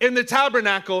showbread in the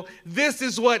tabernacle. This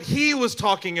is what he was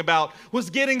talking about, was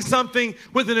getting something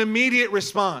with an immediate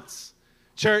response.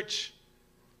 Church,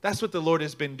 that's what the Lord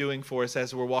has been doing for us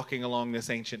as we're walking along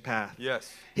this ancient path.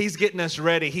 Yes. He's getting us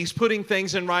ready. He's putting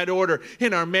things in right order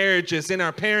in our marriages, in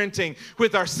our parenting,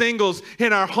 with our singles,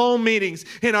 in our home meetings,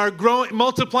 in our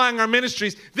multiplying our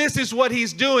ministries. This is what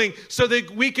he's doing so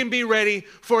that we can be ready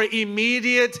for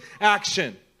immediate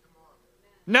action.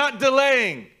 Not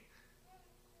delaying.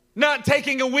 Not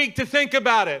taking a week to think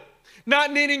about it.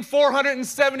 Not needing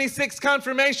 476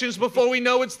 confirmations before we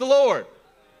know it's the Lord.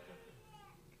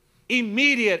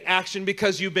 immediate action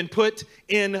because you've been put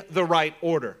in the right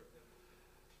order.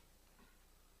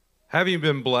 Have you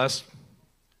been blessed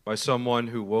by someone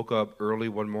who woke up early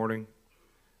one morning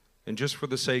and just for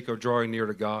the sake of drawing near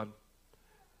to God,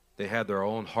 they had their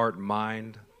own heart and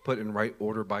mind put in right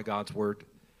order by God's word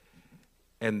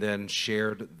and then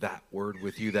shared that word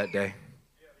with you that day?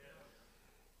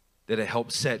 Did it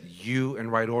help set you in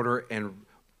right order and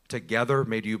together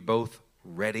made you both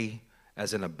ready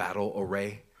as in a battle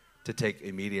array to take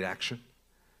immediate action?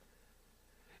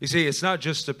 You see, it's not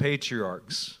just the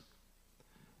patriarchs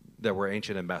that were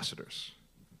ancient ambassadors.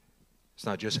 It's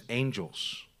not just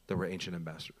angels that were ancient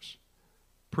ambassadors.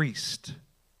 Priests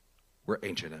were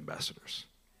ancient ambassadors.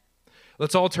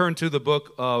 Let's all turn to the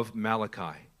book of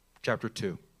Malachi, chapter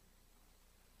 2.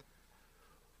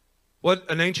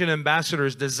 What an ancient ambassador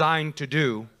is designed to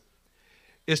do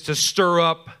is to stir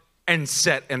up and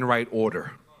set in right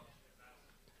order.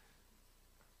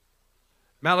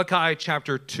 Malachi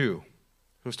chapter 2.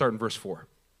 We'll start in verse 4.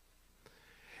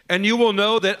 And you will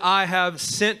know that I have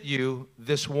sent you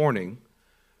this warning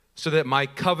so that my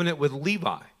covenant with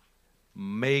Levi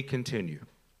may continue,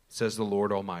 says the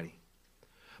Lord Almighty.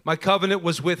 My covenant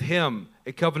was with him,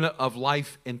 a covenant of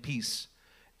life and peace,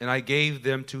 and I gave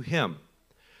them to him.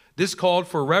 This called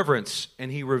for reverence,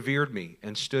 and he revered me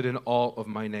and stood in awe of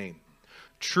my name.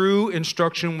 True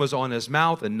instruction was on his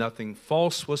mouth, and nothing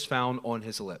false was found on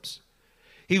his lips.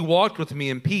 He walked with me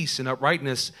in peace and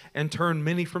uprightness and turned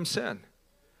many from sin.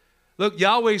 Look,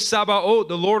 Yahweh Sabaoth,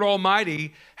 the Lord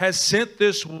Almighty, has sent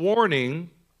this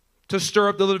warning to stir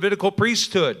up the Levitical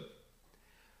priesthood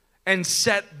and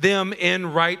set them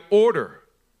in right order.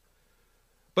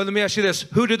 But let me ask you this.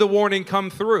 Who did the warning come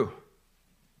through?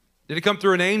 Did it come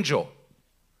through an angel?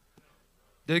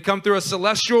 Did it come through a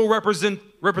celestial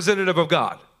representative of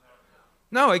God?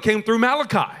 No, it came through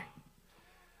Malachi.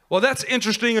 Well, that's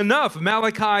interesting enough.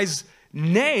 Malachi's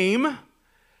name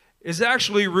is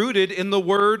actually rooted in the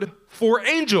word for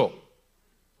angel,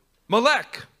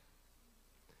 Malek.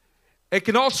 It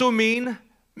can also mean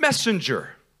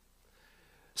messenger.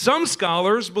 Some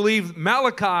scholars believe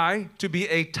Malachi to be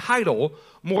a title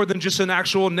more than just an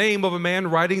actual name of a man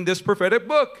writing this prophetic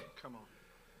book.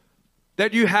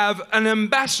 That you have an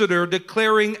ambassador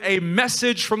declaring a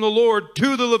message from the Lord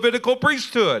to the Levitical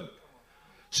priesthood,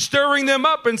 stirring them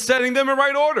up and setting them in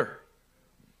right order.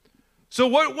 So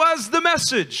what was the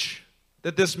message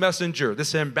that this messenger,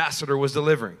 this ambassador was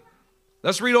delivering?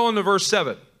 Let's read on to verse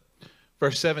 7.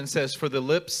 Verse 7 says, for the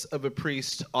lips of a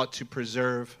priest ought to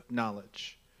preserve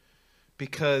knowledge,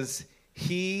 because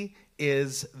he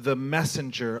is the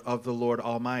messenger of the Lord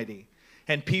Almighty,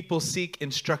 and people seek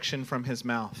instruction from his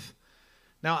mouth.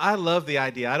 Now, I love the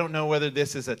idea. I don't know whether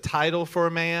this is a title for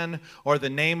a man or the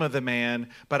name of the man,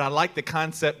 but I like the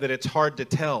concept that it's hard to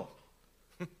tell.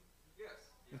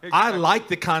 Exactly. I like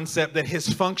the concept that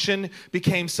his function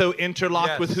became so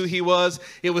interlocked with who he was.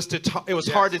 It was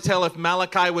hard to tell if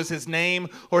Malachi was his name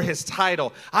or his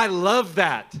title. I love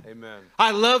that. Amen.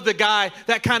 I love the guy,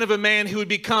 that kind of a man who would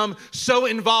become so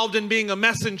involved in being a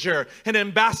messenger, an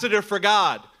ambassador for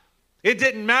God. It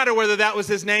didn't matter whether that was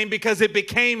his name because it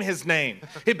became his name.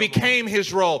 It became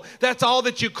his role. That's all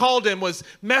that you called him was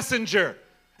messenger,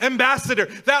 ambassador.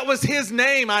 That was his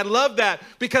name. I love that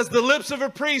because the lips of a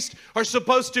priest are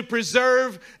supposed to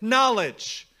preserve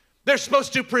knowledge. They're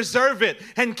supposed to preserve it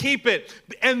and keep it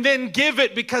and then give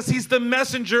it because he's the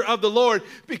messenger of the Lord,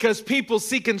 because people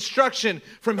seek instruction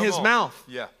from his mouth.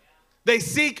 Yeah. They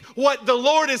seek what the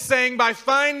Lord is saying by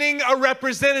finding a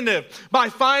representative, by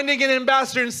finding an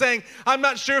ambassador and saying, I'm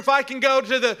not sure if I can go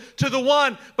to the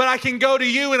one, but I can go to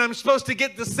you and I'm supposed to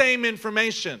get the same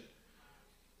information.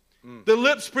 The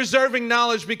lips preserving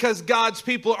knowledge because God's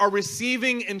people are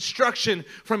receiving instruction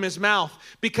from his mouth,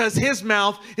 because his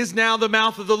mouth is now the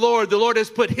mouth of the Lord. The Lord has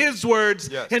put his words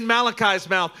in Malachi's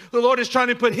mouth. The Lord is trying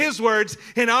to put his words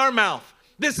in our mouth.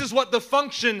 This is what the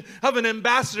function of an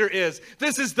ambassador is.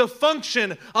 This is the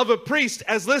function of a priest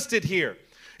as listed here.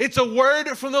 It's a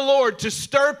word from the Lord to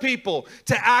stir people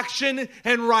to action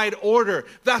and right order.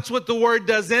 That's what the word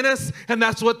does in us, and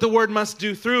that's what the word must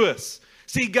do through us.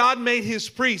 See, God made his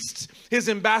priests, his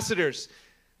ambassadors,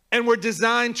 and were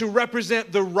designed to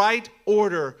represent the right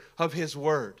order of his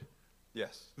word.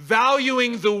 Yes.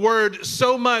 Valuing the word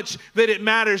so much that it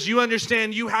matters. You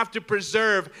understand you have to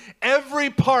preserve every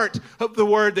part of the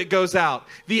word that goes out.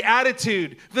 The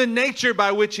attitude, the nature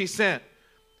by which he sent.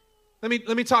 Let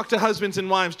me talk to husbands and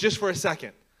wives just for a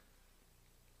second.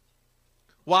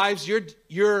 Wives,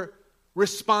 your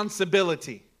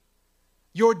responsibility,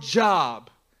 your job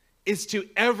is to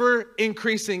ever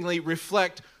increasingly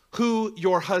reflect who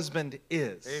your husband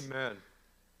is. Amen.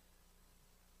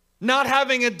 Not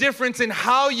having a difference in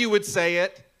how you would say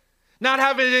it. Not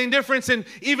having any difference in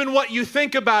even what you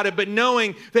think about it, but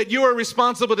knowing that you are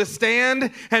responsible to stand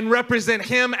and represent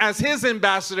him as his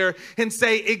ambassador and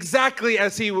say exactly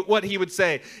what he would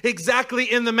say,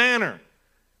 exactly in the manner.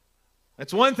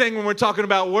 That's one thing when we're talking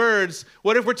about words.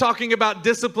 What if we're talking about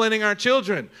disciplining our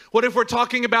children? What if we're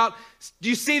talking about, do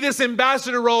you see this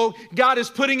ambassador role? God is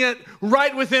putting it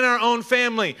right within our own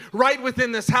family, right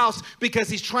within this house, because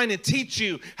he's trying to teach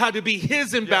you how to be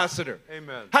his ambassador. Yeah.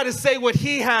 Amen. How to say what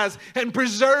he has and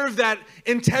preserve that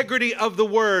integrity of the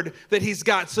word that he's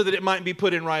got so that it might be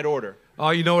put in right order. Oh,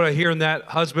 you know what I hear in that?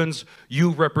 Husbands, you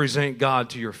represent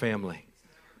God to your family.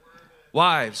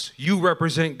 Wives, you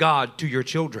represent God to your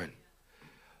children.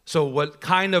 So what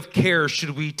kind of care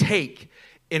should we take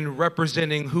in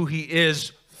representing who he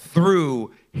is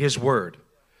through his word?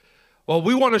 Well,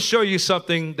 we want to show you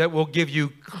something that will give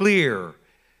you clear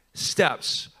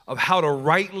steps of how to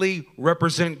rightly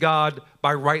represent God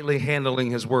by rightly handling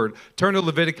his word. Turn to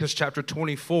Leviticus chapter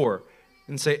 24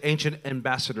 and say ancient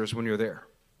ambassadors when you're there.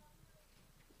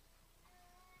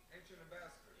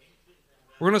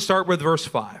 We're going to start with verse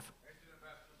 5.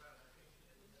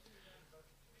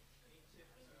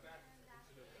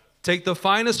 Take the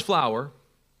finest flour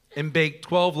and bake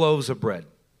 12 loaves of bread,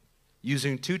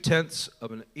 using 2/10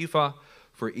 of an ephah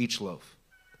for each loaf.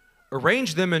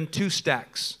 Arrange them in 2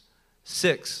 stacks,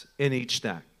 6 in each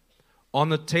stack, on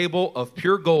the table of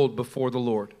pure gold before the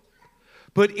Lord.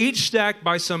 Put each stack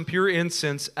by some pure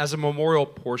incense as a memorial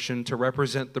portion to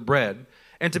represent the bread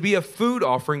and to be a food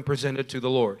offering presented to the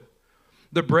Lord.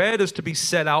 The bread is to be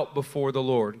set out before the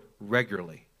Lord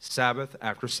regularly, Sabbath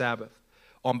after Sabbath,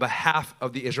 on behalf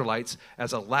of the Israelites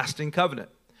as a lasting covenant.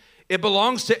 It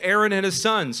belongs to Aaron and his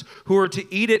sons, who are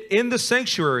to eat it in the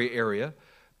sanctuary area,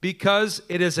 because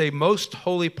it is a most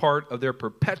holy part of their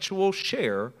perpetual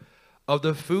share of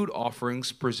the food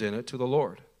offerings presented to the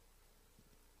Lord.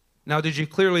 Now, did you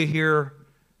clearly hear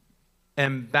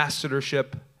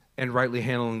ambassadorship and rightly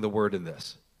handling the word in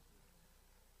this?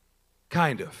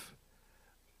 Kind of.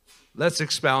 Let's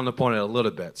expound upon it a little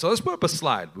bit. So let's put up a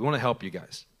slide. We want to help you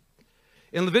guys.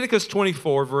 In Leviticus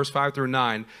 24, verse 5 through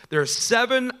 9, there are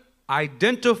 7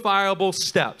 identifiable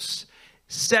steps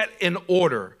set in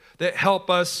order that help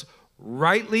us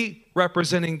rightly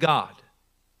representing God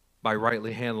by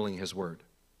rightly handling his word.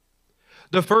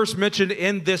 The first mentioned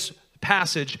in this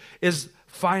passage is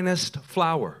finest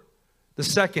flour. The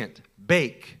second,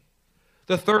 bake.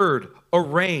 The third,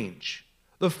 arrange.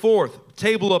 The fourth,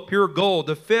 table of pure gold.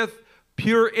 The fifth,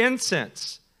 pure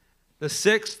incense. The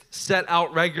sixth, set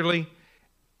out regularly.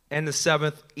 And the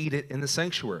seventh, eat it in the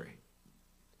sanctuary.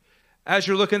 As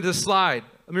you're looking at this slide,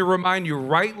 let me remind you,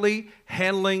 rightly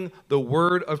handling the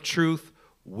word of truth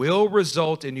will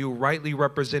result in you rightly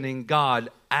representing God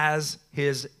as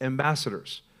his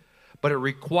ambassadors. But it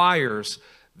requires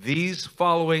these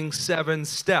following 7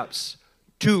 steps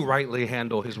to rightly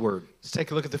handle his word. Let's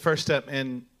take a look at the first step.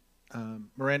 And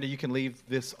Miranda, you can leave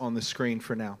this on the screen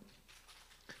for now.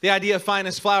 The idea of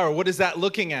finest flour, what is that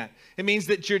looking at? It means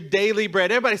that your daily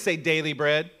bread, everybody say daily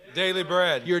bread. Daily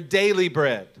bread. Your daily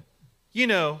bread, you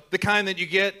know, the kind that you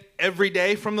get every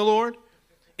day from the Lord,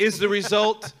 is the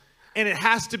result, and it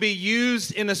has to be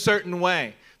used in a certain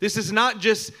way. This is not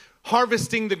just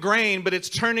harvesting the grain, but it's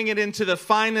turning it into the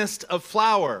finest of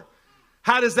flour.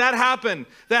 How does that happen?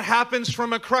 That happens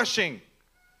from a crushing.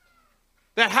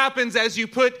 That happens as you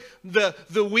put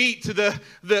the wheat to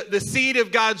the seed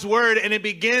of God's word, and it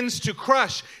begins to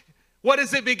crush. What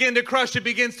does it begin to crush? It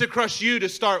begins to crush you to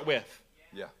start with.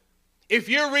 Yeah. If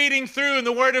you're reading through and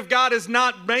the word of God is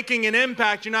not making an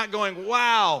impact, you're not going,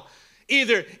 wow,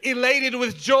 either elated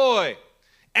with joy,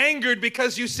 angered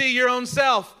because you see your own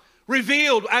self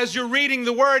revealed as you're reading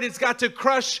the word. It's got to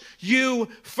crush you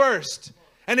first.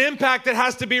 An impact that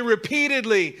has to be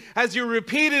repeatedly, as you're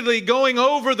repeatedly going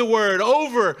over the word,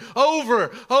 over.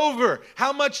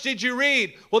 How much did you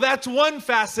read? Well, that's one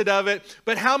facet of it,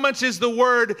 but how much is the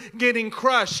word getting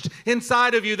crushed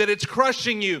inside of you, that it's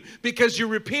crushing you because you're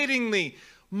repeatedly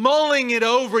mulling it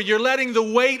over? You're letting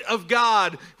the weight of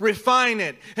God refine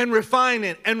it and refine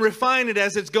it and refine it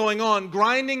as it's going on,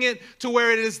 grinding it to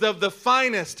where it is of the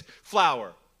finest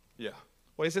flour. Yeah.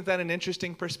 Well, isn't that an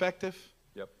interesting perspective?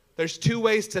 Yep. There's 2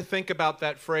 ways to think about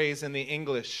that phrase in the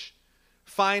English.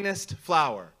 Finest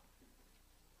flour.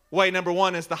 Way number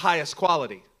 1 is the highest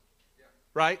quality.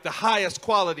 Right? The highest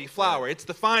quality flour. It's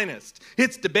the finest.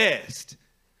 It's the best.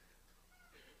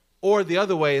 Or the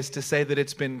other way is to say that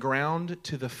it's been ground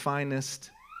to the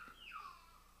finest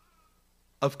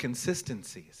of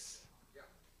consistencies. Yeah.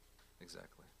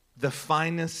 Exactly. The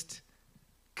finest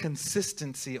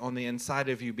consistency on the inside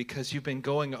of you because you've been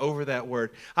going over that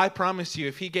word. I promise you,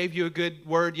 if he gave you a good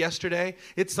word yesterday,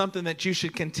 it's something that you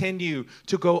should continue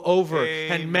to go over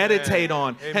and meditate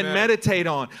on and meditate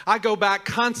on. I go back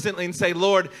constantly and say,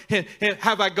 Lord,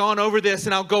 have I gone over this?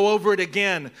 And I'll go over it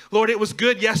again. Lord, it was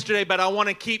good yesterday, but I want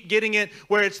to keep getting it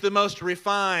where it's the most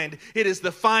refined. It is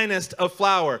the finest of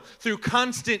flour. Through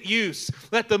constant use,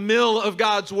 let the mill of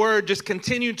God's word just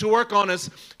continue to work on us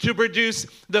to produce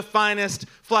the finest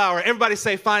flour. Everybody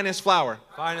say finest flour.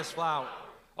 Finest flour.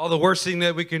 Oh, the worst thing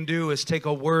that we can do is take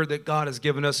a word that God has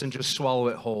given us and just swallow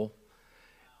it whole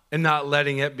and not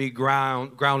letting it be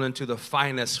ground into the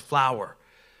finest flour.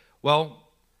 Well,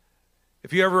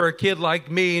 if you ever were a kid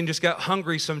like me and just got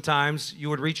hungry sometimes, you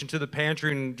would reach into the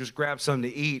pantry and just grab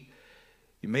something to eat.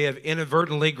 You may have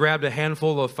inadvertently grabbed a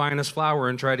handful of finest flour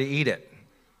and tried to eat it.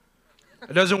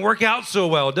 It doesn't work out so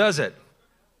well, does it?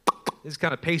 It's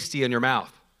kind of pasty in your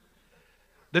mouth.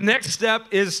 The next step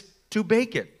is to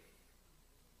bake it.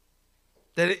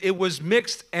 That it was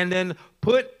mixed and then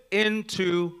put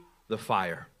into the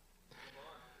fire.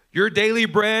 Your daily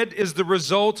bread is the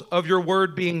result of your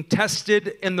word being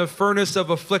tested in the furnace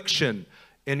of affliction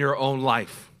in your own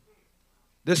life.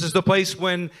 This is the place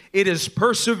when it is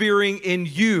persevering in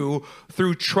you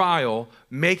through trial,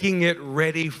 making it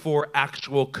ready for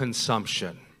actual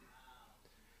consumption.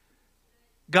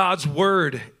 God's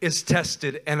word is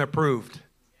tested and approved.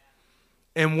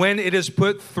 And when it is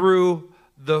put through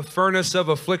the furnace of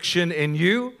affliction in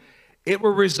you, it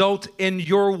will result in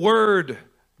your word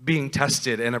being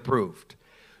tested and approved.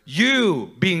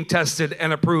 You being tested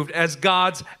and approved as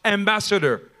God's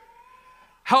ambassador.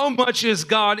 How much is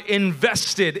God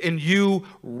invested in you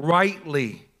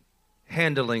rightly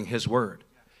handling his word?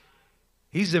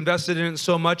 He's invested in it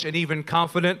so much and even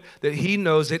confident that he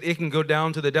knows that it can go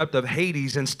down to the depth of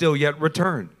Hades and still yet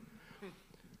return.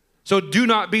 So do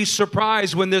not be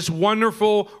surprised when this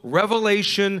wonderful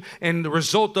revelation and the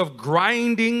result of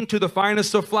grinding to the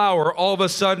finest of flour all of a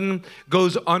sudden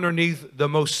goes underneath the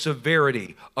most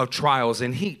severity of trials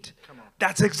and heat.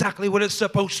 That's exactly what it's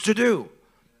supposed to do.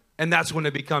 And that's when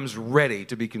it becomes ready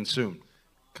to be consumed.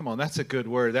 Come on, that's a good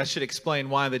word. That should explain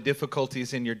why the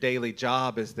difficulties in your daily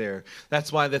job is there.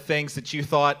 That's why the things that you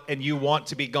thought and you want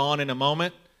to be gone in a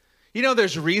moment. You know,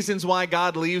 there's reasons why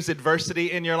God leaves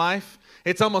adversity in your life.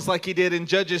 It's almost like he did in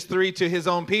Judges 3 to his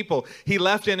own people. He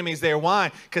left enemies there.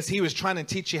 Why? Because he was trying to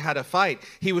teach you how to fight.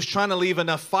 He was trying to leave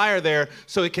enough fire there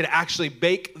so it could actually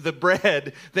bake the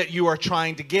bread that you are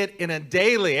trying to get in a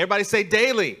daily. Everybody say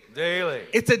daily. Daily.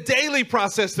 It's a daily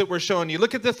process that we're showing you.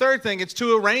 Look at the third thing. It's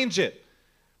to arrange it.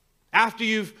 After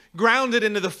you've ground it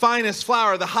into the finest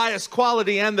flour, the highest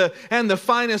quality and the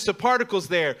finest of particles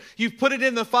there, you've put it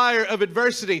in the fire of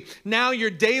adversity. Now your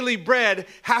daily bread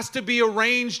has to be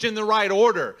arranged in the right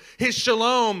order. His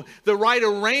shalom, the right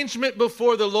arrangement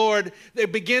before the Lord,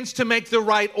 that begins to make the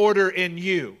right order in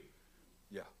you.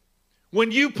 When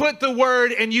you put the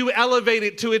word and you elevate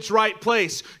it to its right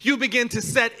place, you begin to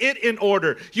set it in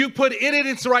order. You put it in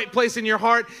its right place in your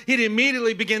heart, it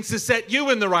immediately begins to set you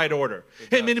in the right order.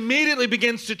 It immediately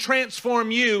begins to transform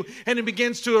you, and it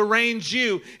begins to arrange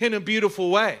you in a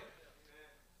beautiful way.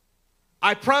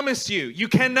 I promise you, you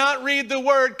cannot read the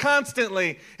word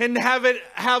constantly and have it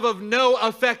have of no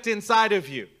effect inside of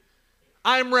you.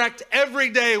 I'm wrecked every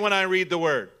day when I read the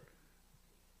word.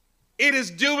 It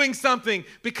is doing something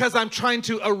because I'm trying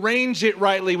to arrange it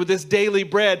rightly with this daily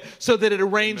bread so that it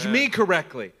arranged me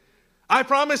correctly. I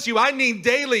promise you, I need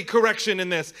daily correction in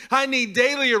this. I need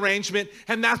daily arrangement,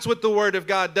 and that's what the Word of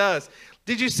God does.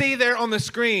 Did you see there on the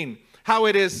screen how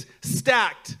it is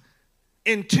stacked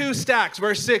in 2 stacks?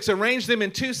 Verse 6, arrange them in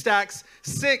 2 stacks,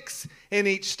 6 in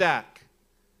each stack,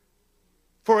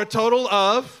 for a total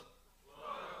of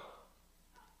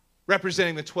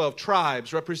representing the 12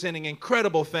 tribes, representing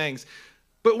incredible things.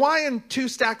 But why in 2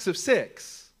 stacks of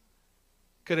 6?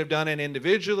 Could have done it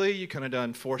individually. You could have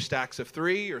done 4 stacks of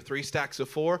 3 or 3 stacks of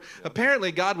 4.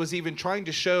 Apparently, God was even trying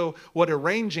to show what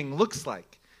arranging looks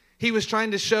like. He was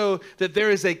trying to show that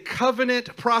there is a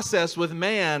covenant process with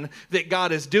man that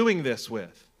God is doing this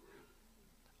with.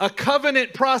 A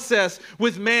covenant process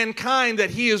with mankind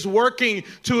that he is working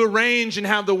to arrange and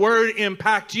have the word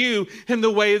impact you in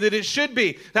the way that it should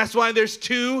be. That's why there's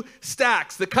 2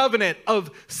 stacks, the covenant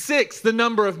of 6, the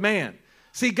number of man.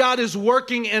 See, God is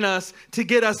working in us to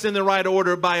get us in the right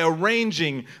order by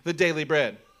arranging the daily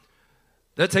bread.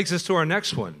 That takes us to our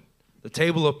next one, the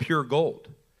table of pure gold.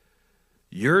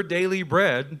 Your daily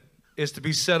bread is to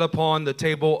be set upon the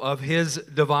table of his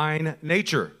divine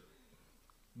nature.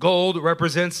 Gold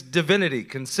represents divinity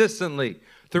consistently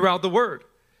throughout the word.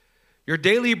 Your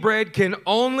daily bread can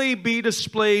only be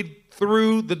displayed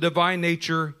through the divine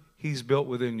nature he's built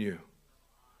within you.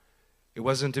 It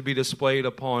wasn't to be displayed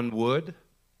upon wood,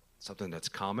 something that's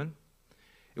common.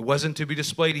 It wasn't to be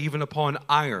displayed even upon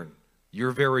iron, your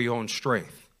very own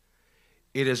strength.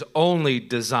 It is only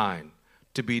designed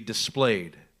to be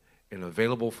displayed and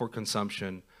available for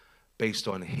consumption based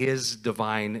on his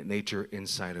divine nature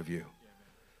inside of you.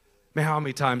 Man, how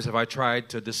many times have I tried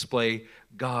to display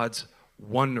God's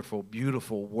wonderful,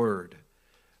 beautiful word,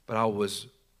 but I was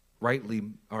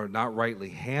not rightly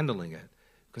handling it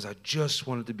because I just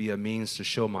wanted to be a means to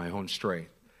show my own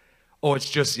strength. Oh, it's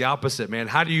just the opposite, man.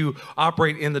 How do you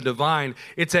operate in the divine?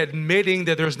 It's admitting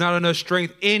that there's not enough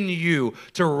strength in you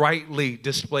to rightly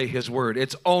display his word.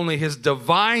 It's only his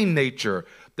divine nature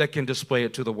that can display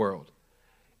it to the world.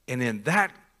 And in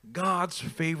that, God's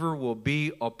favor will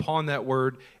be upon that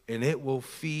word, and it will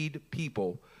feed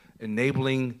people,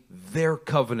 enabling their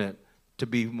covenant to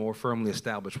be more firmly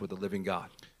established with the living God.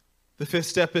 The fifth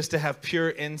step is to have pure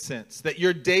incense, that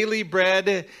your daily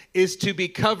bread is to be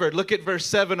covered. Look at verse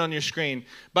 7 on your screen.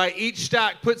 By each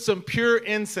stack, put some pure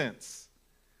incense.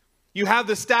 You have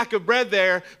the stack of bread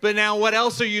there, but now what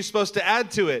else are you supposed to add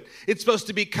to it? It's supposed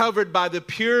to be covered by the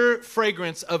pure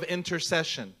fragrance of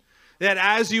intercession. That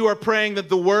as you are praying, that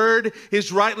the word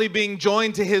is rightly being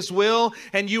joined to his will,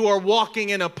 and you are walking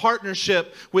in a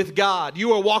partnership with God.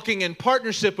 You are walking in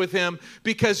partnership with him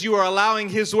because you are allowing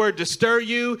his word to stir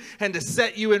you and to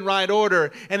set you in right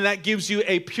order. And that gives you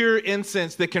a pure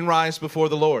incense that can rise before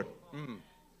the Lord.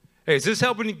 Hey, is this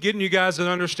helping getting you guys an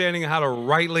understanding of how to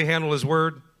rightly handle his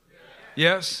word?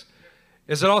 Yes?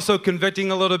 Is it also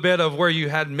convicting a little bit of where you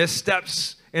had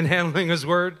missteps in handling his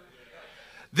word?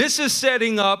 This is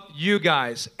setting up you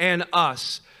guys and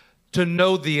us to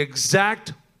know the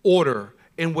exact order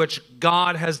in which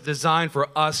God has designed for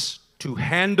us to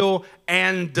handle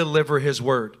and deliver his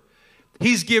word.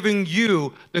 He's giving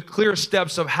you the clear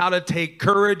steps of how to take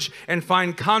courage and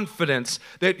find confidence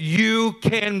that you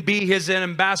can be his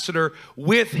ambassador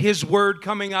with his word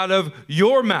coming out of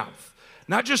your mouth,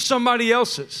 not just somebody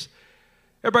else's.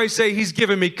 Everybody say, he's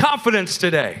giving me confidence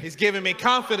today. He's giving me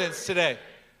confidence today.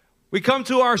 We come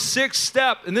to our sixth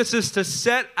step, and this is to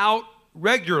set out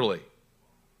regularly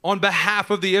on behalf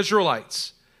of the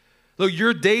Israelites. Look,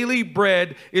 your daily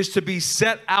bread is to be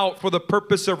set out for the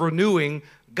purpose of renewing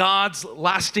God's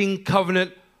lasting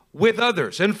covenant with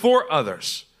others and for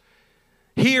others.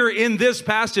 Here in this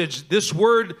passage, this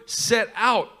word set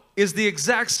out is the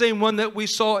exact same one that we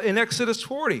saw in Exodus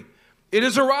 40. It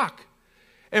is a rock,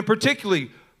 and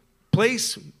particularly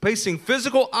placing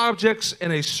physical objects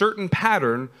in a certain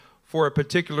pattern for a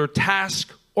particular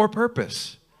task or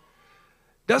purpose.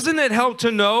 Doesn't it help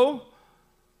to know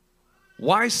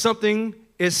why something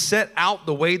is set out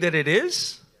the way that it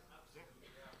is?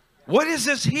 What is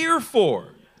this here for?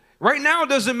 Right now it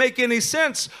doesn't make any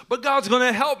sense, but God's going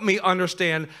to help me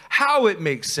understand how it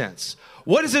makes sense.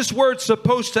 What is this word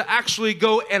supposed to actually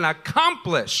go and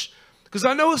accomplish? Because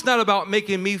I know it's not about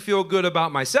making me feel good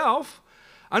about myself.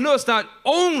 I know it's not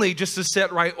only just to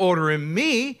set right order in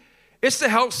me, it's to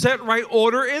help set right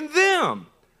order in them.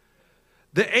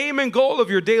 The aim and goal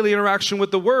of your daily interaction with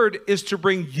the word is to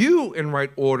bring you in right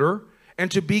order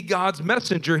and to be God's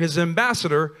messenger, his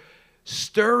ambassador,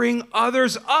 stirring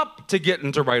others up to get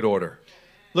into right order.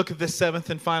 Look at the seventh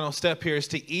and final step here is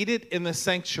to eat it in the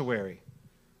sanctuary,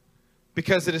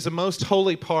 because it is the most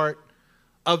holy part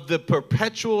of the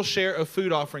perpetual share of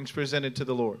food offerings presented to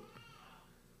the Lord.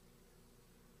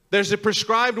 There's a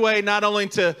prescribed way not only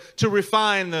to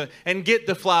refine and get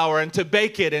the flour and to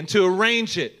bake it and to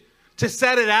arrange it, to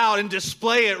set it out and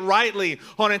display it rightly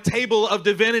on a table of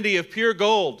divinity of pure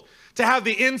gold, to have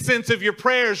the incense of your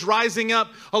prayers rising up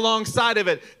alongside of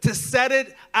it, to set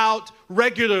it out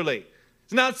regularly.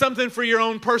 It's not something for your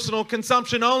own personal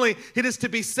consumption only. It is to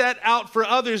be set out for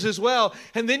others as well.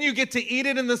 And then you get to eat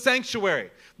it in the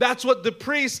sanctuary. That's what the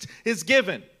priest is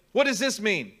given. What does this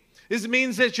mean? This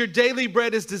means that your daily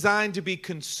bread is designed to be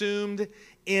consumed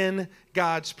in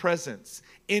God's presence,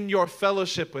 in your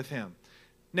fellowship with him.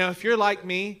 Now, if you're like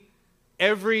me,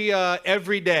 every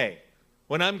day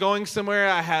when I'm going somewhere,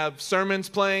 I have sermons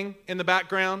playing in the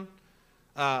background.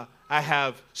 I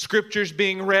have scriptures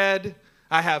being read.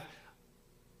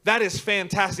 That is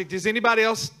fantastic. Does anybody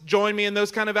else join me in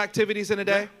those kind of activities in a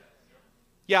day?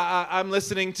 Yeah, I'm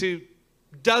listening to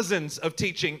dozens of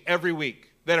teaching every week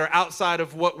that are outside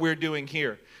of what we're doing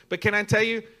here. But can I tell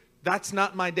you, that's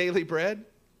not my daily bread.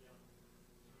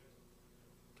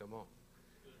 Come on.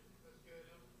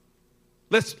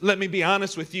 Let me be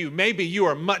honest with you. Maybe you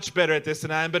are much better at this than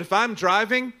I am, but if I'm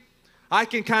driving, I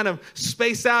can kind of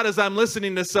space out as I'm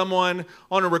listening to someone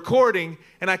on a recording,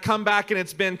 and I come back and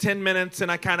it's been 10 minutes and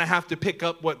I kind of have to pick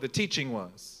up what the teaching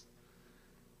was.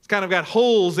 It's kind of got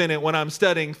holes in it when I'm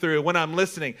studying through, when I'm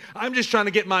listening. I'm just trying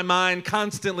to get my mind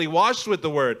constantly washed with the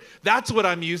word. That's what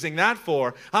I'm using that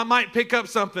for. I might pick up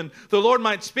something. The Lord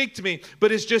might speak to me,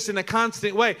 but it's just in a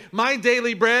constant way. My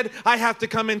daily bread, I have to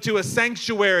come into a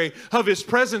sanctuary of his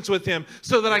presence with him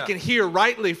so that I can hear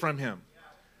rightly from him.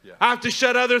 Yeah. I have to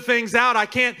shut other things out. I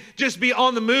can't just be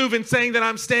on the move and saying that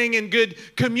I'm staying in good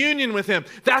communion with him.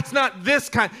 That's not this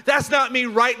kind. That's not me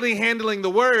rightly handling the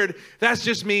word. That's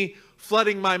just me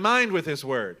flooding my mind with his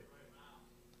word.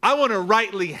 I want to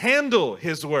rightly handle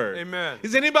his word. Amen.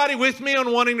 Is anybody with me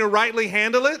on wanting to rightly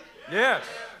handle it? Yes.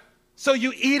 So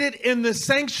you eat it in the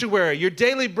sanctuary. Your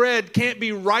daily bread can't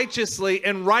be righteously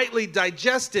and rightly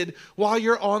digested while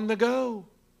you're on the go.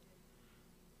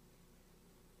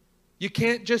 You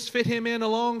can't just fit him in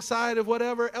alongside of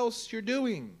whatever else you're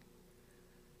doing.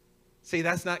 See,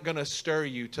 that's not going to stir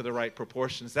you to the right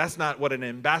proportions. That's not what an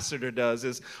ambassador does,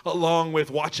 is along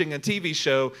with watching a TV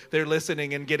show, they're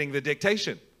listening and getting the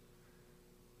dictation.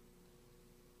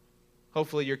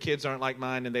 Hopefully your kids aren't like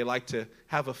mine and they like to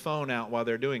have a phone out while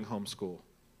they're doing homeschool.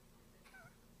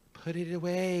 Put it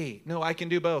away. No, I can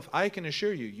do both. I can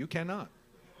assure you, you cannot.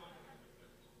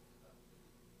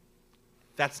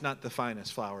 That's not the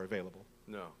finest flour available.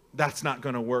 No. That's not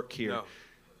going to work here. No.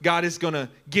 God is going to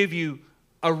give you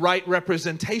a right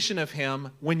representation of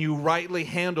him when you rightly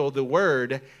handle the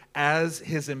word as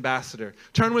his ambassador.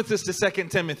 Turn with us to 2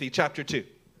 Timothy chapter 2.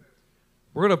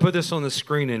 We're going to put this on the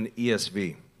screen in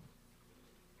ESV.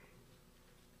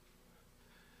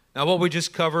 Now, what we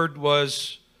just covered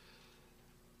was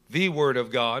the Word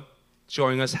of God,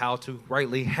 showing us how to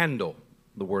rightly handle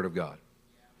the Word of God.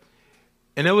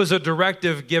 And it was a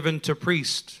directive given to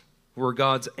priests who were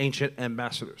God's ancient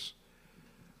ambassadors.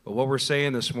 But what we're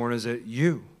saying this morning is that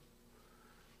you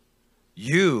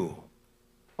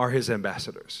are his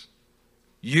ambassadors.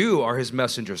 You are his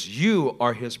messengers. You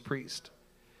are his priest.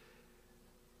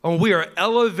 And we are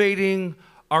elevating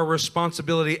our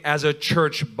responsibility as a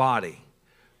church body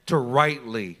to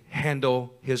rightly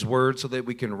handle his word so that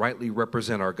we can rightly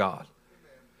represent our God.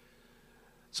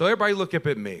 So everybody look up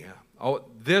at me.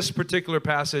 This particular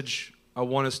passage, I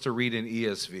want us to read in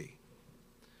ESV.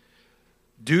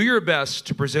 Do your best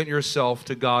to present yourself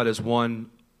to God as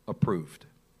one approved,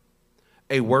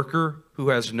 a worker who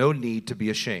has no need to be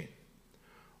ashamed,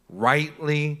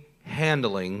 rightly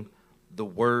handling the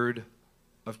word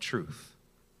of truth.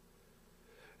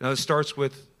 Now, it starts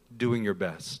with doing your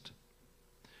best,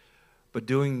 but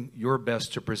doing your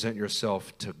best to present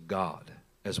yourself to God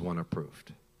as one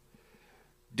approved.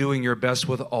 Doing your best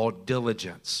with all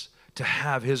diligence to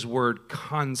have his word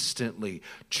constantly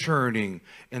churning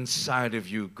inside of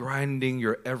you, grinding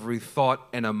your every thought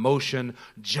and emotion,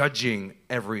 judging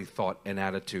every thought and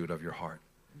attitude of your heart.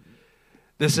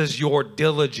 This is your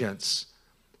diligence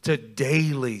to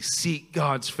daily seek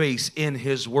God's face in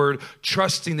his word,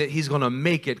 trusting that he's going to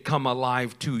make it come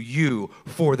alive to you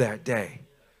for that day.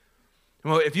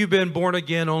 Well, if you've been born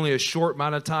again only a short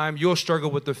amount of time, you'll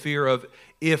struggle with the fear of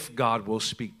if God will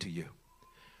speak to you.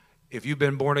 If you've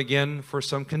been born again for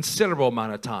some considerable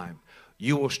amount of time,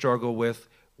 you will struggle with,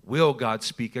 will God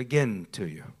speak again to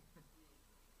you?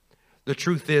 The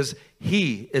truth is,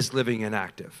 he is living and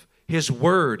active. His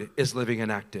word is living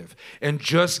and active. And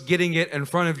just getting it in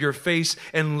front of your face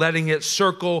and letting it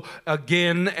circle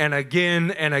again and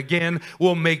again and again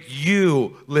will make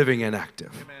you living and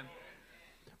active. Amen.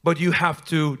 But you have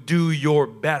to do your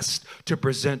best to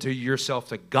present to yourself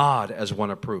to God as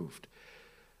one approved.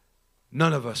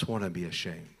 None of us want to be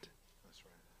ashamed. That's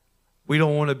right. We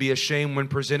don't want to be ashamed when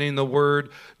presenting the word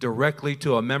directly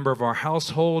to a member of our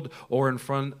household or in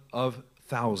front of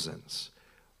thousands.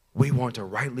 We want to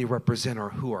rightly represent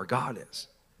who our God is.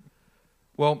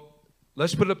 Well,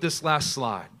 let's put up this last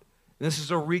slide. This is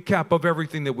a recap of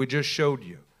everything that we just showed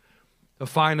you. The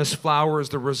finest flour is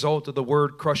the result of the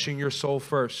word crushing your soul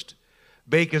first.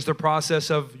 Bake is the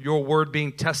process of your word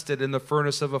being tested in the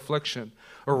furnace of affliction.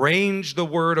 Arrange the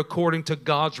word according to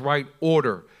God's right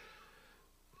order.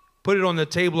 Put it on the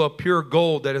table of pure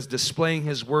gold that is displaying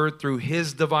his word through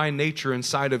his divine nature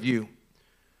inside of you.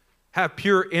 Have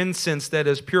pure incense that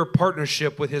is pure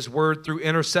partnership with his word through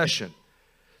intercession.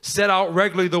 Set out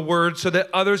regularly the word so that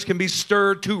others can be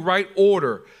stirred to right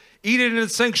order. Eat it in the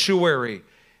sanctuary.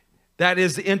 That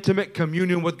is the intimate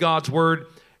communion with God's word.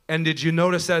 And did you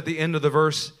notice that at the end of the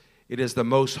verse? It is the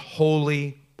most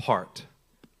holy part.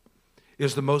 It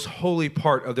is the most holy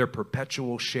part of their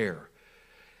perpetual share.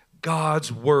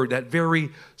 God's word, that very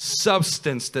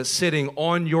substance that's sitting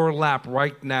on your lap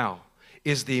right now,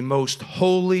 is the most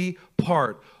holy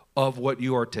part of what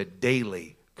you are to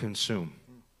daily consume.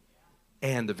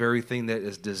 And the very thing that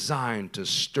is designed to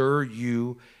stir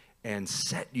you and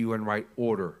set you in right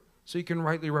order so you can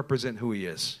rightly represent who he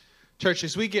is. Church,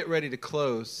 as we get ready to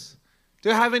close, do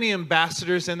I have any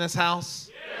ambassadors in this house?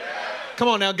 Come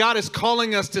on now, God is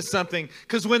calling us to something,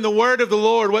 because when the word of the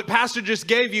Lord, what Pastor just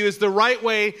gave you, is the right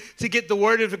way to get the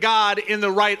word of God in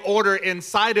the right order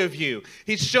inside of you.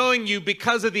 He's showing you,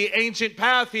 because of the ancient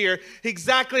path here,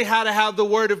 exactly how to have the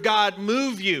word of God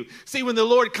move you. See, when the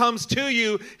Lord comes to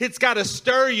you, it's got to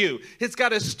stir you. It's got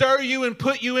to stir you and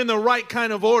put you in the right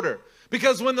kind of order.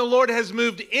 Because when the Lord has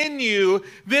moved in you,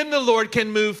 then the Lord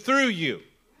can move through you.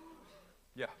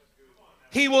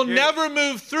 He will never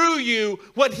move through you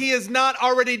what he has not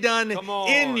already done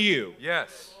in you.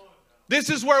 Yes. This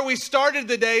is where we started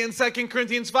the day in 2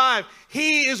 Corinthians 5.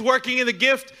 He is working in the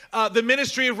gift, the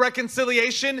ministry of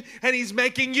reconciliation, and he's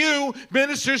making you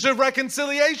ministers of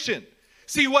reconciliation.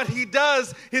 See, what he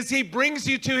does is he brings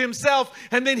you to himself,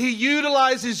 and then he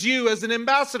utilizes you as an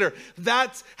ambassador.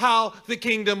 That's how the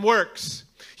kingdom works.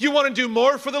 You want to do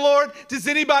more for the Lord? Does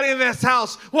anybody in this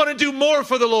house want to do more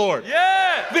for the Lord?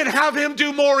 Yeah. Then have him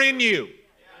do more in you.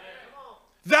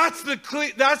 That's the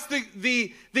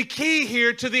key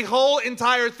here to the whole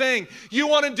entire thing. You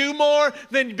want to do more?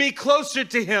 Then be closer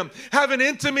to him. Have an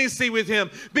intimacy with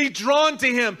him. Be drawn to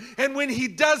him. And when he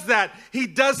does that, he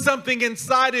does something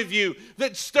inside of you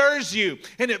that stirs you.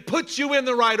 And it puts you in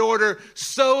the right order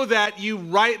so that you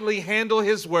rightly handle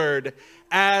his word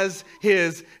as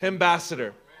his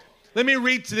ambassador. Let me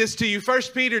read this to you. 1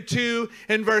 Peter 2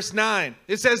 and verse 9.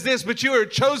 It says this, "But you are a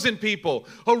chosen people,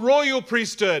 a royal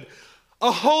priesthood, a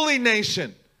holy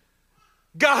nation,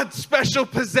 God's special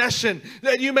possession,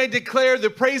 that you may declare the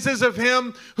praises of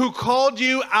him who called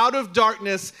you out of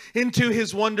darkness into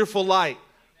his wonderful light."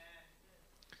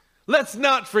 Let's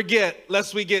not forget,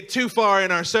 lest we get too far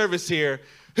in our service here,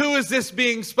 who is this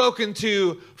being spoken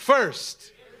to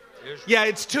first? Yeah,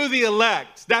 it's to the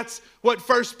elect. That's what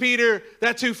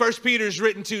that's who 1 Peter is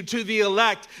written to the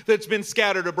elect that's been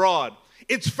scattered abroad.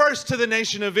 It's first to the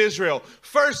nation of Israel,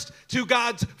 first to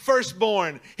God's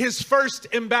firstborn, his first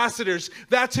ambassadors.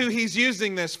 That's who he's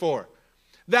using this for.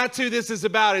 That's who this is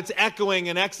about. It's echoing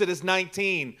in Exodus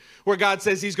 19, where God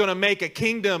says he's going to make a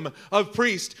kingdom of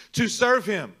priests to serve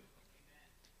him.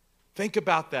 Think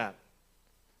about that.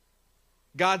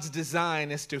 God's design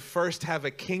is to first have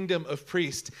a kingdom of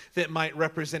priests that might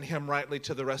represent him rightly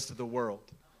to the rest of the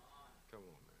world.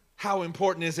 How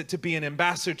important is it to be an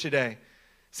ambassador today?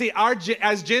 See,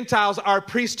 as Gentiles, our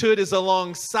priesthood is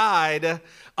alongside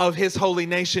of his holy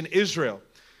nation, Israel.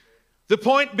 The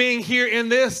point being here in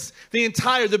this,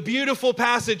 the beautiful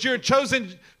passage, you're a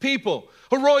chosen people,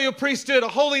 a royal priesthood, a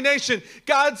holy nation,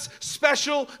 God's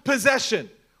special possession.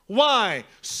 Why?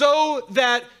 So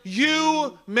that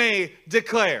you may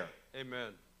declare.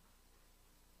 Amen.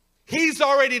 He's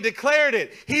already declared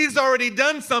it. He's already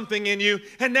done something in you,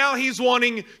 and now he's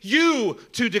wanting you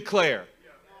to declare.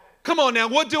 Come on now,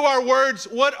 what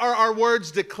are our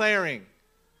words declaring?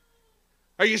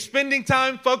 Are you spending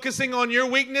time focusing on your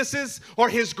weaknesses or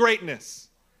his greatness?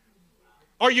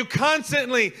 Are you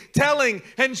constantly telling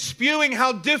and spewing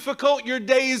how difficult your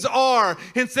days are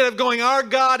instead of going, our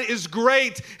God is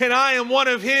great and I am one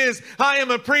of his. I am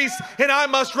a priest and I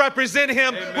must represent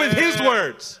him with his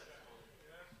words.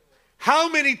 How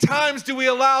many times do we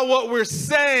allow what we're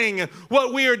saying,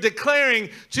 what we are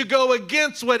declaring, to go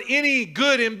against what any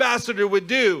good ambassador would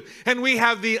do? And we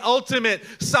have the ultimate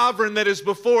sovereign that is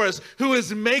before us, who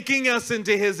is making us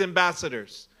into his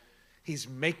ambassadors. He's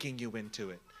making you into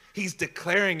it. He's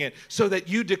declaring it so that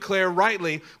you declare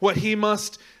rightly what he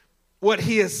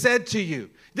has said to you.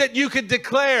 That you could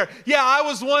declare, yeah, I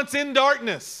was once in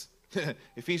darkness.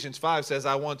 Ephesians 5 says,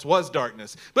 I once was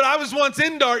darkness. But I was once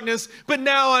in darkness, but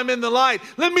now I'm in the light.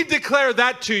 Let me declare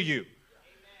that to you.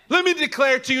 Let me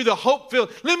declare to you the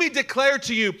hope-filled. Let me declare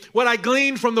to you what I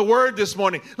gleaned from the word this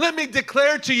morning. Let me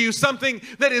declare to you something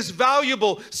that is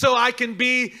valuable so I can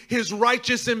be his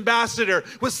righteous ambassador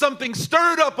with something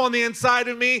stirred up on the inside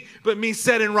of me, but me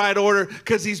set in right order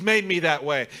because he's made me that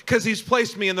way, because he's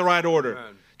placed me in the right order.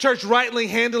 Amen. Church, rightly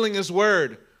handling his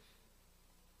word.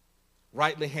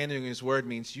 Rightly handling his word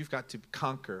means you've got to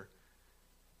conquer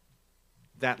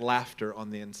that laughter on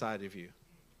the inside of you.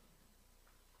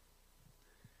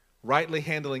 Rightly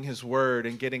handling his word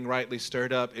and getting rightly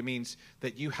stirred up, it means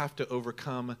that you have to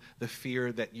overcome the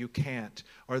fear that you can't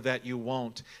or that you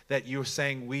won't, that you're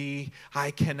saying,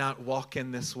 I cannot walk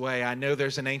in this way. I know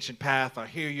there's an ancient path. I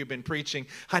hear you've been preaching.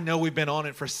 I know we've been on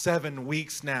it for 7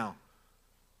 weeks now.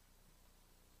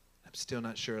 I'm still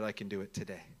not sure I can do it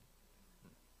today.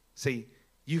 See,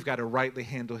 you've got to rightly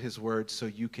handle his word so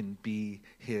you can be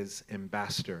his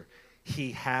ambassador.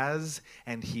 He has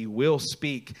and he will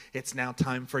speak. It's now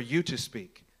time for you to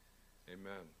speak.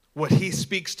 Amen. What he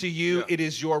speaks to you, it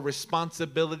is your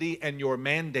responsibility and your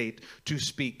mandate to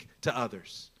speak to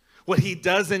others. What he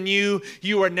does in you,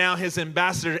 you are now his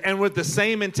ambassador. And with the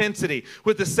same intensity,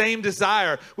 with the same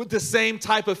desire, with the same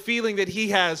type of feeling that he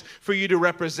has for you to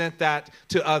represent that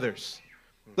to others.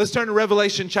 Let's turn to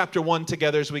Revelation chapter 1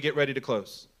 together as we get ready to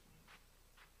close.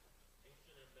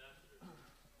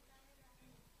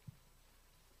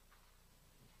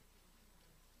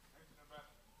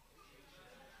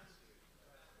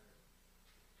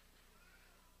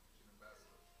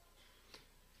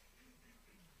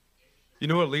 You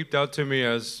know what leaped out to me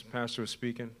as Pastor was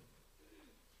speaking?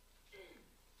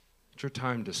 It's your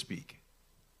time to speak.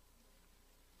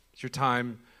 It's your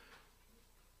time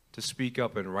to speak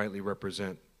up and rightly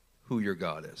represent who your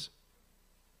God is.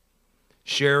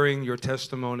 Sharing your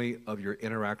testimony of your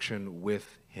interaction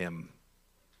with him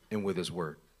and with his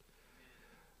word.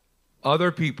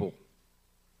 Other people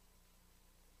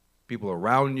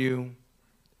around you,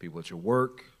 people at your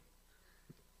work,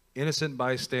 innocent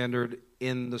bystander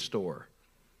in the store,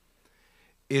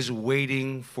 is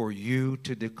waiting for you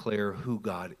to declare who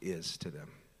God is to them.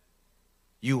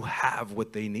 You have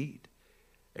what they need,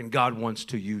 and God wants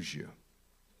to use you.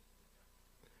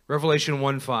 Revelation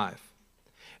 1:5.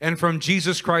 And from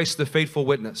Jesus Christ, the faithful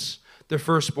witness, the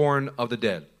firstborn of the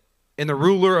dead, and the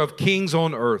ruler of kings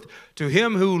on earth, to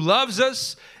him who loves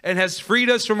us and has freed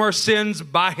us from our sins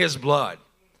by his blood.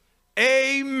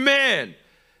 Amen.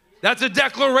 That's a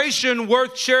declaration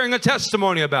worth sharing a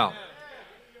testimony about.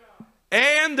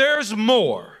 And there's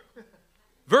more.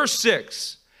 Verse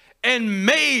 6, and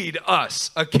made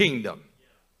us a kingdom.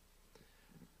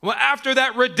 Well, after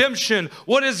that redemption,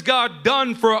 what has God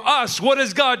done for us? What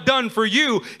has God done for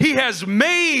you? He has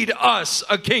made us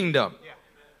a kingdom,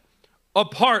 a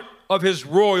part of his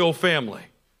royal family.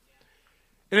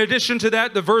 In addition to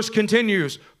that, the verse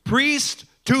continues, priest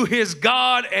to his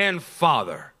God and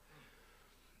Father.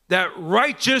 That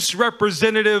righteous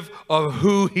representative of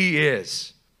who he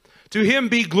is. To him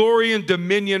be glory and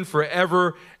dominion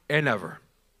forever and ever.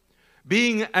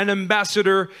 Being an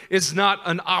ambassador is not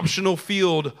an optional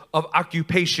field of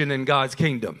occupation in God's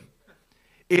kingdom.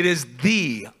 It is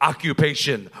the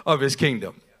occupation of his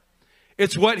kingdom.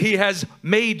 It's what he has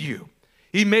made you.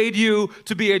 He made you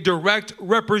to be a direct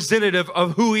representative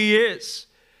of who he is.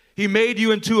 He made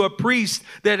you into a priest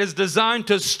that is designed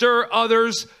to stir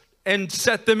others and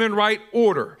set them in right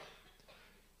order.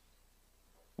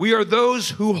 We are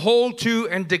those who hold to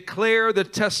and declare the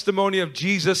testimony of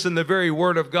Jesus in the very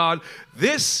word of God.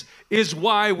 This is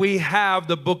why we have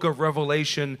the book of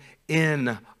Revelation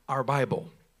in our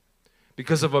Bible.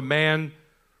 Because of a man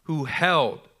who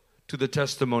held to the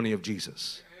testimony of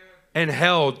Jesus and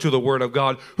held to the word of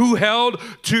God, who held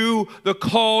to the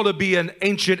call to be an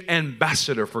ancient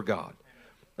ambassador for God.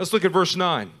 Let's look at verse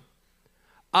 9.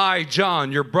 I,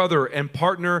 John, your brother and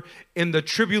partner in the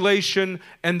tribulation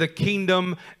and the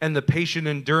kingdom and the patient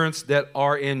endurance that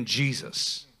are in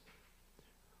Jesus,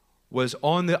 was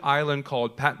on the island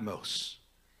called Patmos.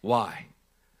 Why?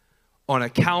 On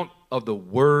account of the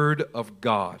word of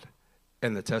God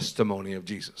and the testimony of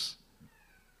Jesus.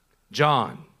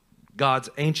 John, God's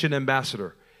ancient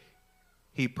ambassador,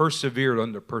 he persevered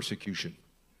under persecution,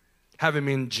 having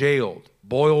been jailed,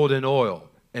 boiled in oil,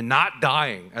 and not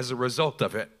dying as a result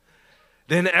of it.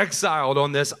 Then exiled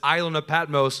on this island of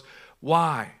Patmos.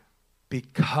 Why?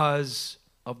 Because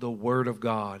of the word of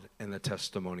God and the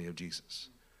testimony of Jesus.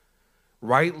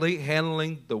 Rightly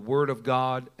handling the word of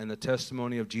God and the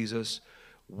testimony of Jesus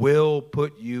will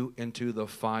put you into the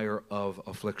fire of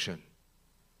affliction.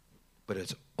 But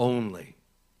it's only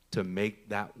to make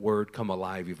that word come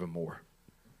alive even more.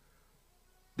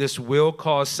 This will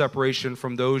cause separation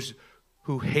from those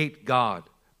who hate God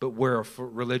but wear a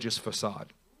religious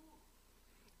facade.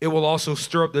 It will also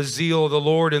stir up the zeal of the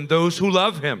Lord in those who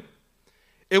love him.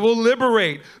 It will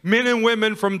liberate men and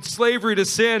women from slavery to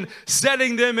sin,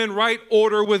 setting them in right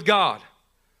order with God.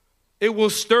 It will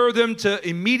stir them to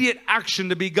immediate action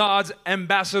to be God's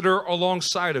ambassador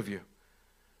alongside of you.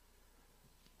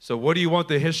 So what do you want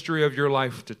the history of your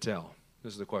life to tell?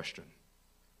 This is the question.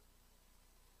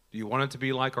 Do you want it to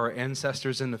be like our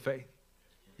ancestors in the faith?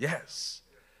 Yes.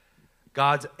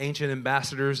 God's ancient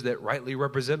ambassadors that rightly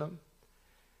represent him.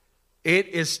 It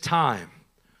is time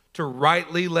to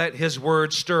rightly let his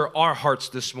word stir our hearts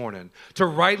this morning. To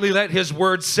rightly let his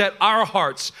word set our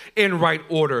hearts in right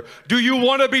order. Do you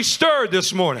want to be stirred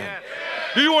this morning? Yes.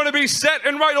 Do you want to be set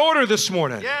in right order this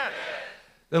morning? Yes.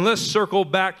 then let's circle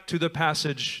back to the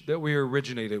passage that we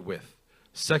originated with,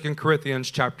 2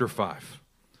 Corinthians chapter 5.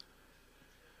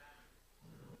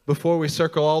 Before we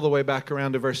circle all the way back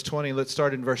around to verse 20, let's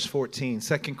start in verse 14.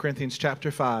 2 Corinthians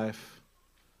chapter 5.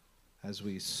 As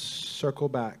we circle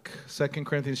back, 2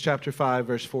 Corinthians chapter 5,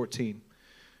 verse 14.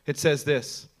 It says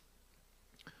this,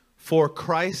 "For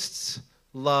Christ's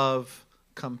love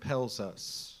compels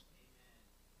us,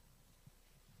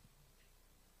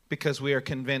 because we are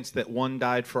convinced that one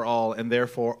died for all, and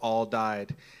therefore all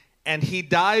died. And he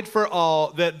died for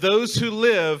all, that those who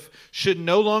live should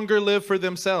no longer live for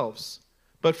themselves,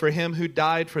 but for him who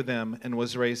died for them and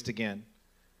was raised again."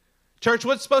 Church,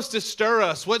 what's supposed to stir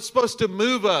us? What's supposed to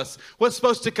move us? What's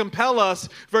supposed to compel us?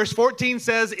 Verse 14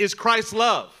 says, is Christ's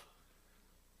love.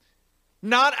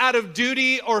 Not out of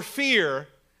duty or fear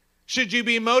should you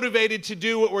be motivated to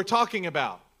do what we're talking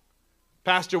about.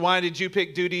 Pastor, why did you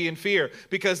pick duty and fear?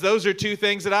 Because those are two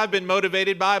things that I've been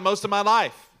motivated by most of my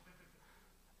life.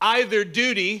 Either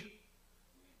duty,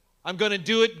 I'm going to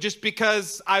do it just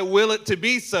because I will it to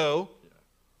be so,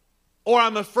 or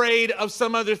I'm afraid of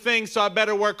some other thing, so I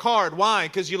better work hard. Why?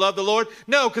 Because you love the Lord?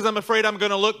 No, because I'm afraid I'm going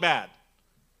to look bad.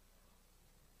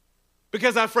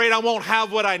 Because I'm afraid I won't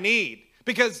have what I need.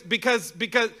 Because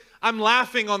I'm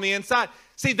laughing on the inside.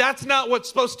 See, that's not what's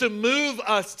supposed to move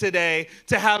us today,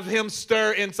 to have him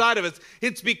stir inside of us.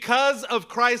 It's because of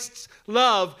Christ's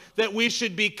love that we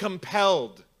should be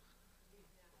compelled.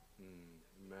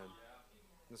 Amen.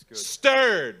 That's good.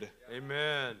 Stirred.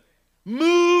 Amen.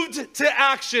 Moved to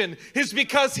action is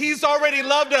because he's already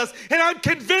loved us, and I'm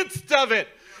convinced of it.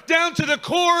 Down to the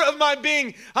core of my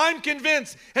being, I'm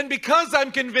convinced. And because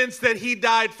I'm convinced that he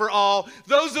died for all,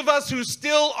 those of us who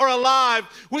still are alive,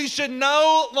 we should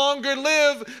no longer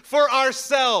live for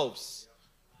ourselves.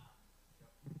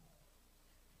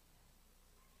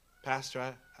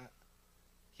 Pastor,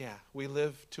 we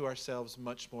live to ourselves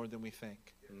much more than we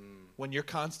think. When you're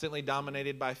constantly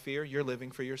dominated by fear, you're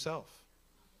living for yourself.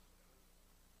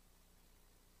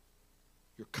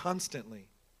 You're constantly.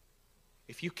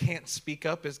 If you can't speak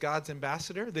up as God's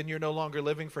ambassador, then you're no longer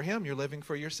living for him. You're living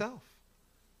for yourself.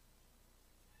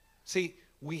 See,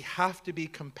 we have to be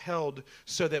compelled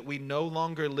so that we no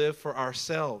longer live for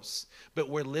ourselves, but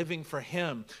we're living for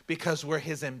him because we're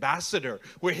his ambassador.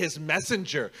 We're his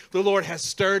messenger. The Lord has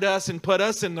stirred us and put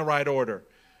us in the right order.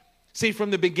 See,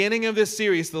 from the beginning of this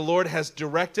series, the Lord has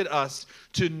directed us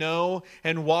to know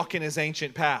and walk in his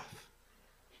ancient path.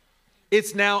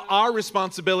 It's now our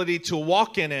responsibility to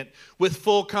walk in it with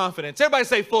full confidence. Everybody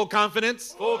say full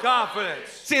confidence. Full confidence.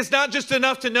 See, it's not just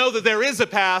enough to know that there is a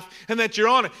path and that you're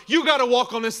on it. You got to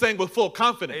walk on this thing with full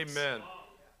confidence. Amen.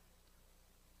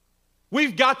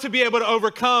 We've got to be able to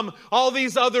overcome all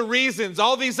these other reasons,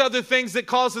 all these other things that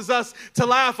causes us to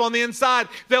laugh on the inside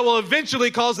that will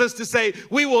eventually cause us to say,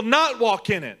 we will not walk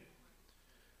in it.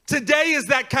 Today is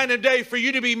that kind of day for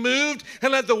you to be moved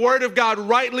and let the Word of God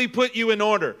rightly put you in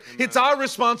order. Amen. It's our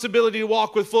responsibility to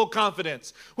walk with full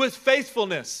confidence, with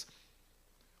faithfulness,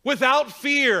 without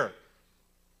fear.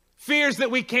 Fears that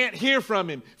we can't hear from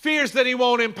him. Fears that he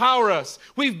won't empower us.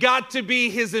 We've got to be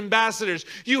his ambassadors.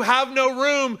 You have no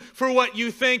room for what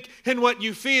you think and what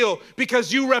you feel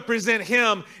because you represent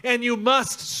him, and you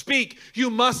must speak. You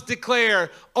must declare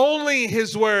only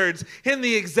his words in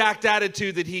the exact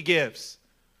attitude that he gives.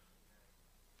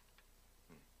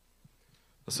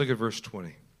 Let's look at verse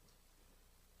 20.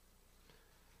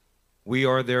 We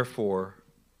are therefore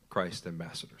Christ's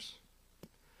ambassadors,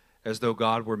 as though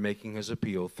God were making his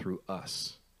appeal through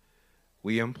us.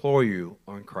 We implore you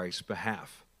on Christ's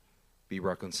behalf, be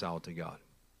reconciled to God.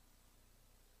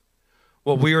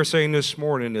 What we are saying this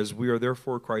morning is we are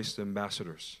therefore Christ's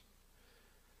ambassadors.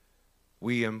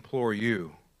 We implore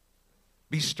you,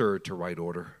 be stirred to right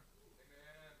order.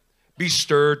 Be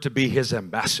stirred to be his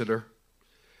ambassador.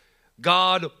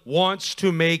 God wants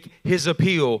to make his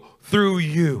appeal through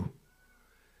you.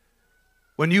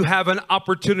 When you have an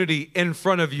opportunity in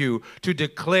front of you to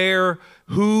declare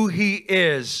who he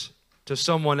is to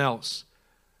someone else,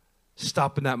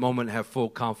 stop in that moment and have full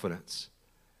confidence.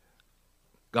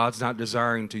 God's not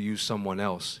desiring to use someone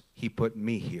else. He put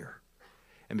me here.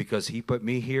 And because he put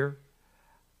me here,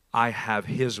 I have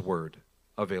his word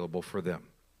available for them.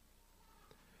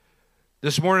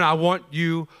 This morning, I want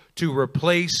you to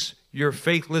replace your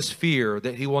faithless fear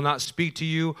that he will not speak to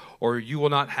you or you will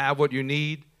not have what you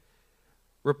need.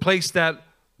 Replace that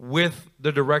with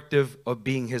the directive of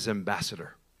being his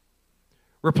ambassador.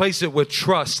 Replace it with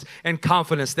trust and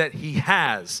confidence that he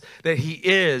has, that he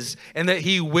is, and that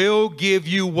he will give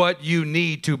you what you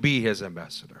need to be his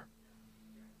ambassador.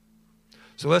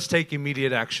 So let's take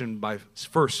immediate action by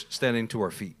first standing to our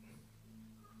feet.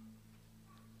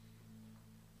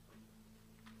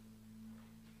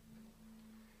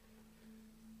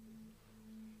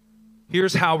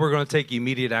 Here's how we're going to take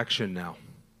immediate action now.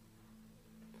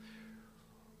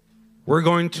 We're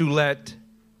going to let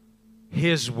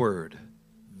His word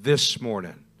this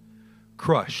morning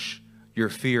crush your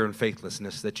fear and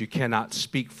faithlessness that you cannot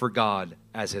speak for God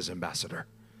as His ambassador.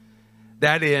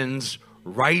 That ends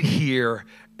right here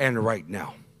and right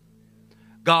now.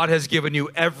 God has given you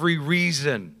every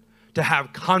reason to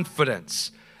have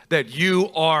confidence that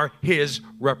you are His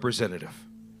representative.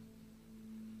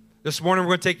 This morning,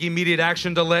 we're going to take immediate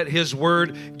action to let His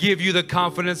word give you the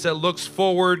confidence that looks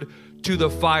forward to the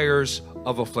fires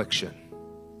of affliction,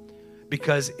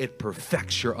 because it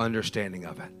perfects your understanding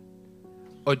of it,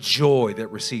 a joy that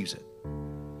receives it.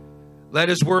 Let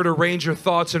His word arrange your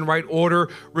thoughts in right order,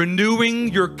 renewing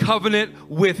your covenant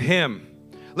with Him.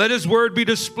 Let His word be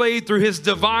displayed through His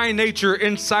divine nature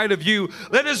inside of you.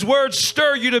 Let His word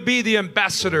stir you to be the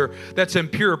ambassador that's in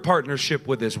pure partnership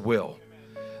with His will.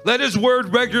 Let His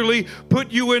word regularly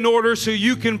put you in order so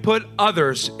you can put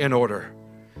others in order.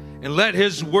 And let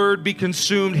His word be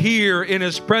consumed here in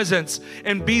His presence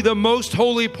and be the most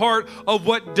holy part of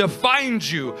what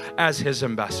defines you as His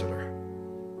ambassador.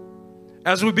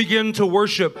 As we begin to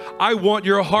worship, I want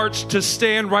your hearts to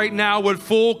stand right now with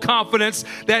full confidence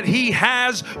that He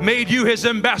has made you His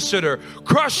ambassador.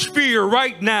 Crush fear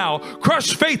right now.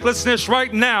 Crush faithlessness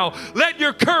right now. Let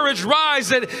your courage rise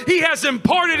that He has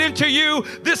imparted into you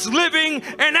this living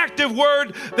and active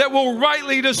word that will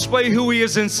rightly display who He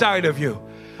is inside of you.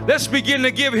 Let's begin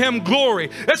to give Him glory.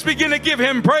 Let's begin to give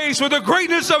Him praise for the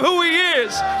greatness of who He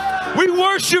is. We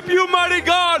worship you, mighty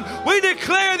God. We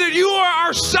declare that you are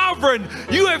our sovereign.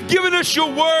 You have given us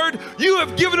your word. You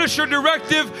have given us your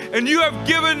directive. And you have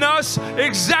given us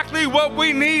exactly what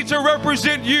we need to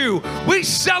represent you. We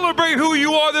celebrate who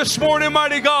you are this morning,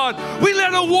 mighty God. We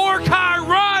let a war cry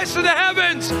rise to the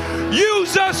heavens.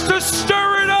 Use us to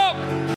stir it up.